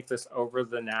wanted to make this over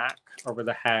the neck, over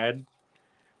the head,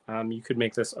 you could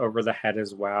make this over the head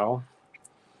as well.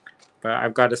 But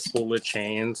I've got a spool of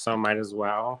chain, so I might as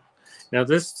well. Now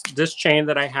this chain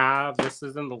that I have, this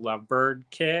is in the Lovebird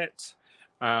kit.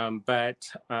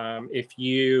 If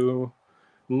you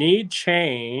need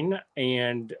chain,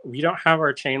 and we don't have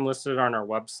our chain listed on our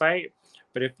website,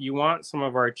 but if you want some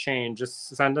of our chain,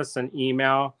 just send us an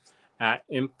email at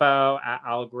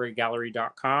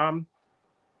info@allegorygallery.com.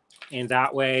 And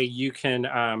that way you can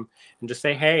and just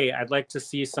say, hey, I'd like to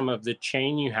see some of the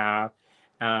chain you have.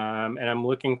 And I'm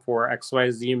looking for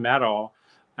XYZ metal.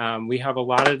 We have a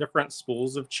lot of different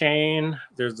spools of chain.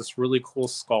 There's this really cool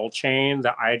skull chain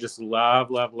that I just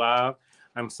love, love, love.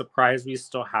 I'm surprised we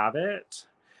still have it.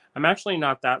 I'm actually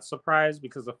not that surprised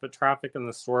because the foot traffic in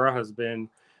the store has been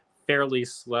fairly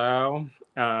slow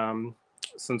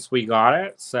since we got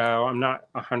it. So I'm not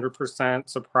 100%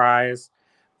 surprised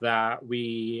that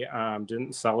we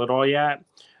didn't sell it all yet.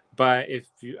 But if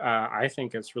you, I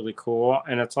think it's really cool.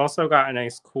 And it's also got a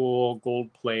nice cool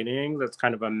gold plating that's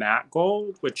kind of a matte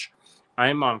gold, which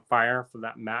I'm on fire for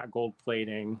that matte gold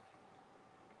plating.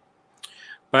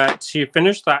 But to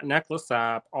finish that necklace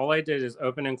up, all I did is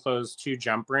open and close 2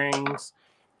 jump rings.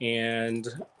 And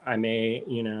I may,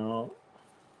 I'm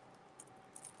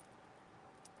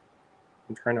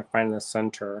trying to find the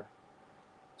center.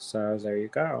 So there you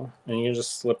go. And you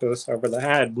just slip this over the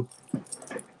head.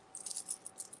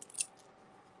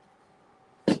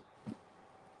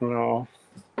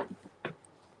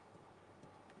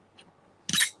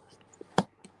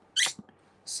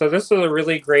 So this is a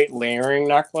really great layering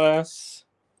necklace.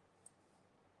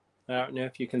 I don't know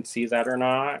if you can see that or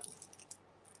not.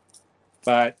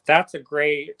 But that's a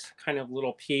great kind of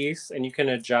little piece, and you can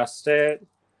adjust it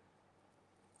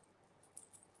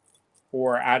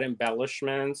or add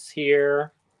embellishments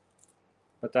here.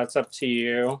 But that's up to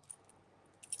you.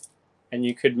 And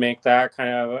you could make that kind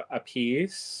of a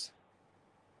piece.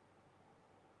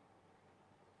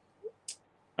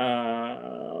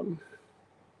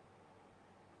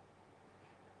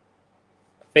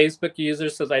 Facebook user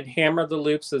says, I'd hammer the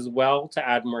loops as well to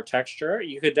add more texture.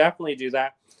 You could definitely do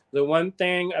that. The one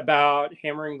thing about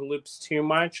hammering the loops too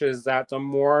much is that the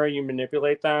more you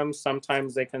manipulate them,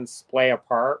 sometimes they can splay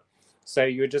apart. So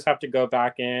you would just have to go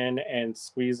back in and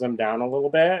squeeze them down a little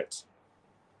bit.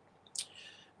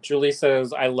 Julie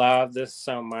says, I love this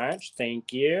so much.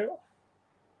 Thank you.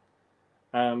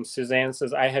 Suzanne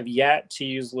says, I have yet to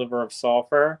use liver of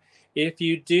sulfur. If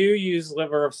you do use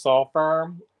liver of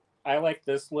sulfur, I like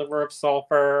this liver of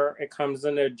sulfur. It comes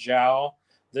in a gel.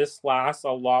 This lasts a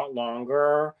lot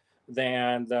longer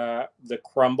than the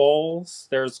crumbles.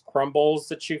 There's crumbles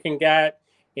that you can get,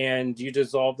 and you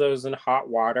dissolve those in hot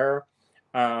water.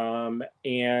 Those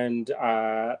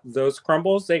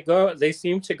crumbles, they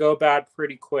seem to go bad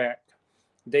pretty quick.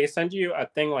 They send you a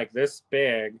thing like this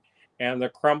big, and the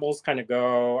crumbles kind of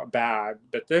go bad.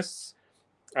 But this,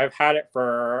 I've had it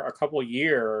for a couple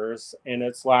years, and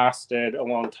it's lasted a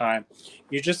long time.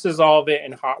 You just dissolve it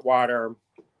in hot water,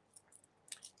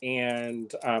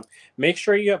 and make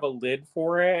sure you have a lid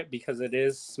for it because it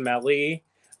is smelly.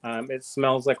 It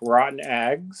smells like rotten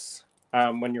eggs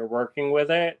when you're working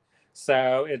with it.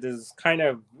 So it is kind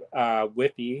of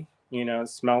whippy, it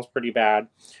smells pretty bad.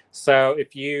 So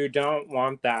if you don't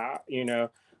want that,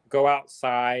 go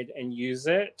outside and use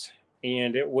it,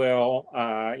 and it will,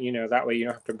 that way you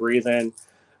don't have to breathe in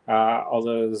all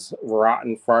those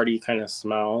rotten, farty kind of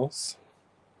smells.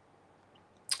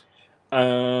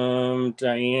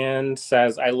 Diane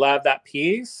says, I love that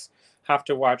piece. Have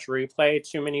to watch replay.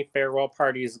 Too many farewell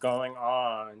parties going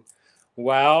on.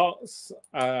 Well,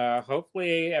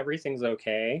 hopefully everything's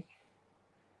okay.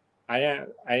 I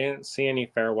didn't see any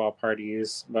farewell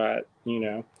parties, but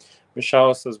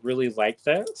Michelle says, really like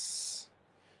this.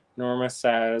 Norma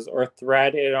says, or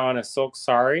thread it on a silk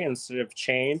sari instead of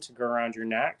chain to go around your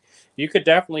neck. You could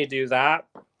definitely do that.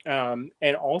 And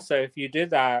also, if you did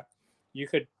that, you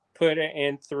could put it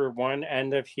in through one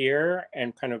end of here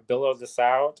and kind of billow this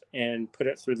out and put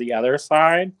it through the other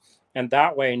side. And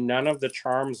that way, none of the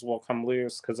charms will come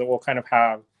loose because it will kind of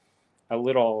have a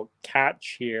little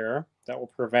catch here that will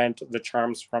prevent the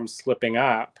charms from slipping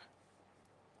up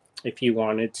if you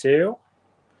wanted to.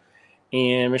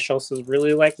 And Michelle says,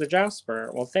 really like the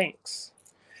Jasper. Well, thanks.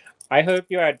 I hope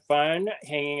you had fun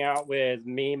hanging out with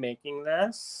me making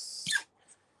this.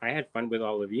 I had fun with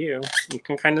all of you. You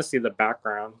can kind of see the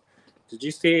background.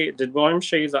 Did William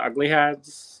show you the ugly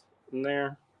heads in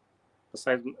there?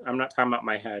 Besides, I'm not talking about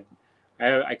my head.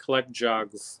 I collect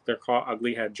jugs. They're called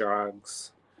ugly head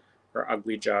jugs or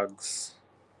ugly jugs.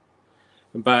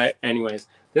 But anyways,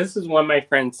 this is one my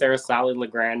friend Sarah Sally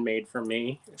Legrand made for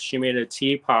me. She made a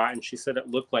teapot and she said it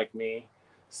looked like me.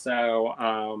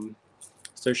 So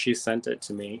she sent it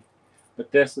to me.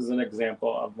 But this is an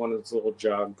example of one of those little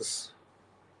jugs.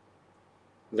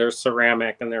 They're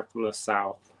ceramic and they're from the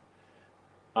South.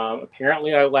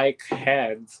 Apparently I like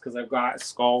heads because I've got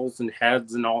skulls and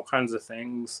heads and all kinds of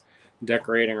things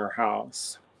decorating our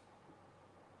house.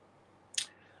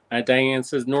 Diane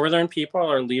says, Northern people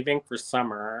are leaving for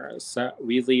summer, so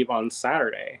we leave on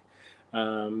Saturday.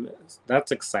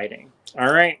 That's exciting.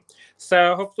 All right.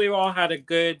 So hopefully you all had a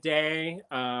good day.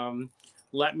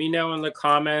 Let me know in the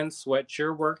comments what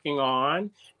you're working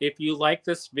on. If you like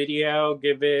this video,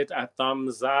 give it a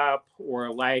thumbs up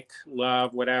or like,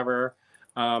 love, whatever.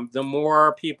 The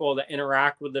more people that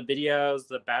interact with the videos,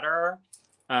 the better.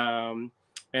 Um,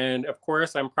 and of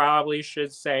course, I probably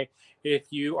should say, if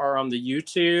you are on the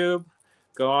YouTube,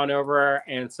 go on over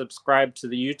and subscribe to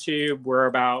the YouTube. We're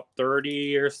about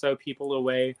 30 or so people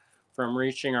away from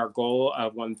reaching our goal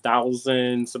of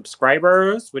 1,000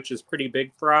 subscribers, which is pretty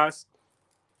big for us.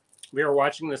 We were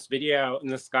watching this video and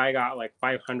this guy got like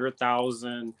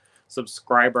 500,000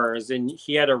 subscribers, and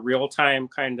he had a real-time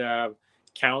kind of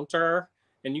counter,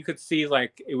 and you could see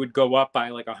like it would go up by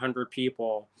like 100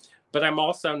 people. But I'm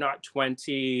also not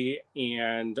 20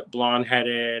 and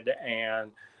blonde-headed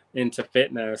and into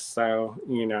fitness, so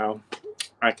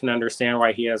I can understand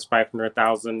why he has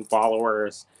 500,000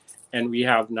 followers and we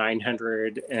have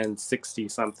 960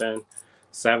 something,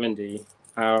 70.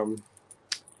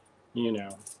 You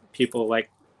know, people like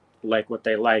what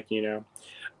they like.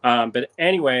 But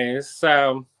anyways,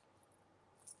 so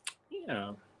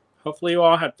hopefully you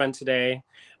all had fun today.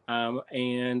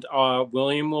 And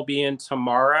William will be in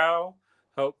tomorrow.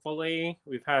 Hopefully,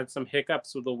 we've had some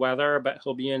hiccups with the weather, but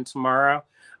he'll be in tomorrow.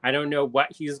 I don't know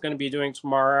what he's going to be doing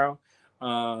tomorrow,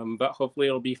 but hopefully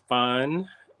it'll be fun.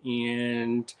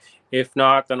 And if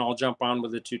not, then I'll jump on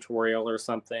with a tutorial or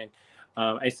something.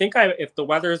 I think if the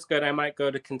weather is good, I might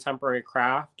go to Contemporary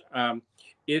Craft.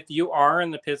 If you are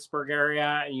in the Pittsburgh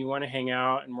area and you want to hang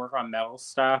out and work on metal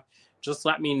stuff, just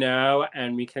let me know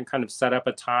and we can kind of set up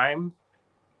a time.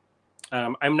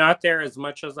 I'm not there as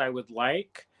much as I would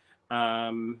like,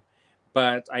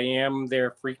 but I am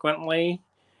there frequently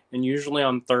and usually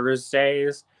on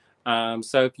Thursdays.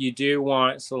 So if you do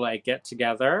want to like get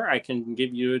together, I can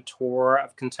give you a tour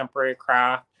of Contemporary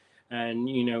Craft and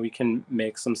we can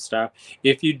make some stuff.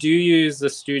 If you do use the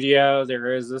studio,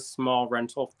 there is a small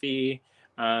rental fee.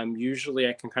 Usually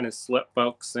I can kind of slip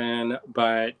folks in,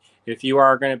 but if you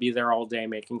are going to be there all day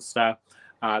making stuff,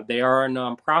 they are a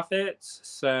nonprofit,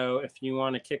 so if you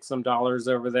want to kick some dollars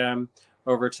over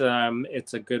to them,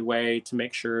 it's a good way to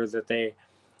make sure that they,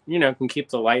 can keep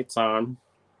the lights on.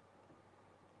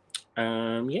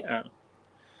 Yeah.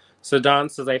 So Don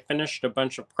says, I finished a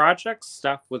bunch of projects,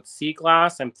 stuff with sea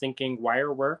glass. I'm thinking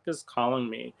wire work is calling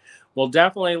me. Well,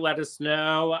 definitely let us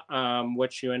know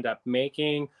what you end up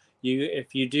making.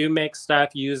 If you do make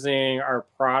stuff using our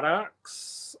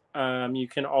products, you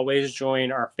can always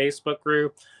join our Facebook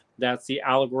group. That's the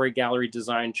Allegory Gallery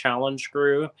Design Challenge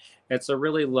group. It's a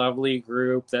really lovely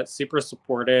group that's super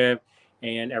supportive,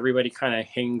 and everybody kind of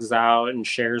hangs out and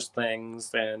shares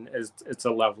things, and it's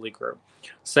a lovely group.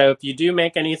 So if you do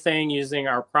make anything using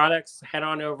our products, head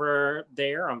on over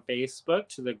there on Facebook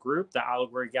to the group, the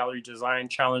Allegory Gallery Design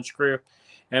Challenge group,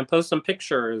 and post some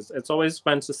pictures. It's always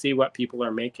fun to see what people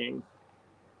are making.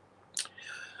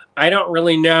 I don't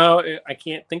really know. I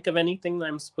can't think of anything that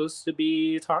I'm supposed to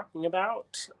be talking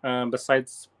about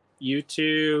besides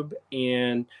YouTube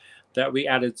and that we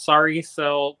added Sari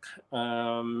Silk.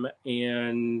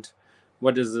 And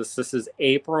what is this? This is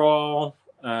April.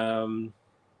 Yeah,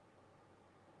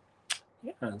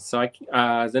 so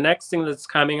the next thing that's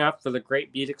coming up for the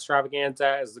Great Bead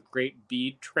Extravaganza is the Great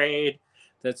Bead Trade.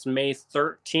 That's May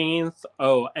 13th.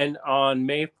 Oh, and on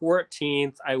May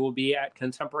 14th, I will be at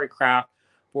Contemporary Craft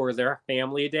for their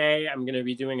family day. I'm going to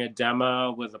be doing a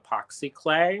demo with epoxy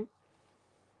clay,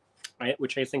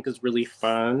 which I think is really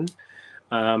fun.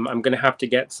 I'm going to have to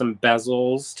get some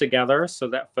bezels together so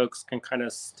that folks can kind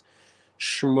of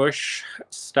smush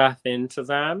stuff into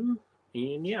them.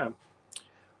 And yeah.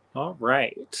 All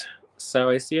right. So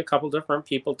I see a couple different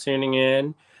people tuning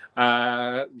in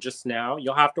just now.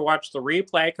 You'll have to watch the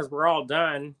replay because we're all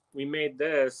done. We made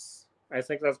this. I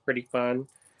think that's pretty fun.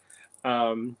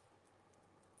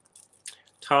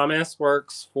 Thomas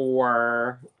works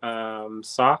for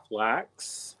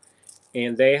Softlax,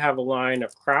 and they have a line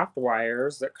of craft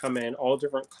wires that come in all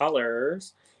different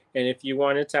colors. And if you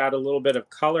wanted to add a little bit of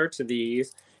color to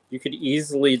these, you could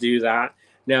easily do that.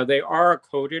 Now, they are a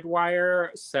coated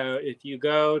wire, so if you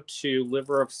go to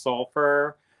Liver of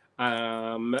Sulfur,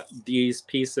 these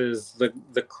pieces,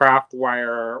 the craft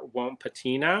wire won't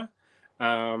patina.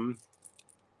 But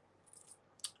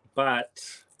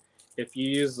if you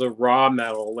use the raw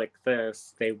metal like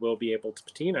this, they will be able to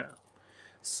patina.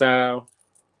 So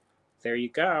there you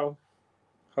go.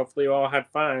 Hopefully you all had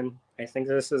fun. I think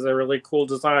this is a really cool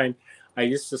design. I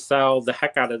used to sell the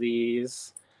heck out of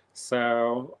these.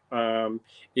 So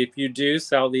if you do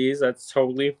sell these, that's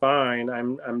totally fine.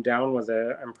 I'm down with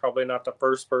it. I'm probably not the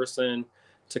first person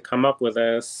to come up with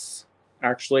this.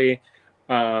 Actually,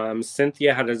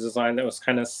 Cynthia had a design that was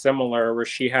kind of similar where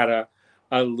she had a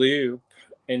loop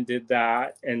and did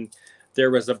that. And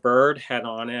there was a bird head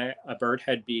on it, a bird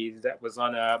head bead that was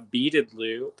on a beaded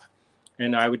loop.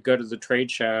 And I would go to the trade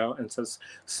show and says,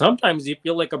 sometimes you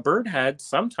feel like a bird head,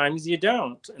 sometimes you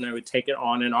don't. And I would take it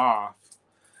on and off.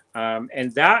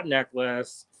 And that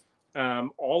necklace,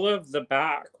 all of the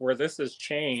back where this is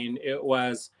chain, it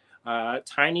was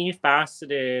tiny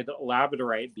faceted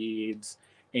labradorite beads.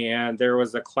 And there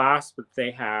was a clasp that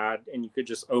they had, and you could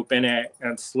just open it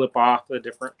and slip off the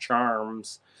different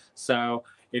charms. So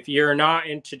if you're not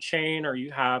into chain or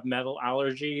you have metal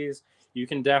allergies, you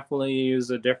can definitely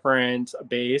use a different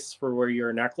base for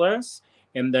your necklace.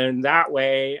 And then that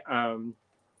way,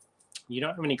 you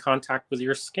don't have any contact with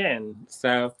your skin.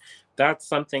 So that's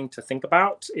something to think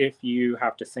about if you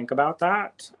have to think about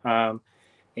that.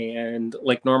 And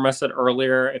like Norma said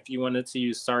earlier, if you wanted to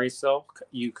use sari silk,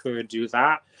 you could do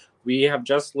that. We have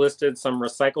just listed some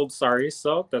recycled sari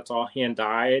silk that's all hand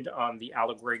dyed on the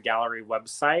Allegory Gallery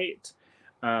website.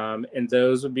 And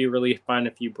those would be really fun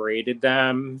if you braided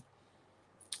them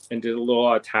and did a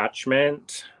little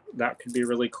attachment. That could be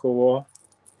really cool.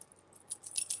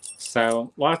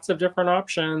 So lots of different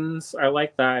options. I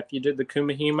like that. If you did the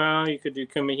kumihimo, you could do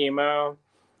kumihimo.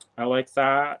 I like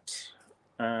that.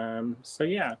 So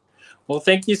yeah. Well,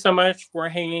 thank you so much for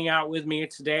hanging out with me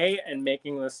today and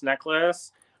making this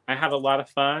necklace. I had a lot of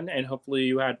fun, and hopefully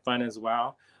you had fun as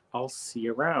well. I'll see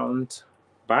you around.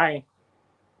 Bye.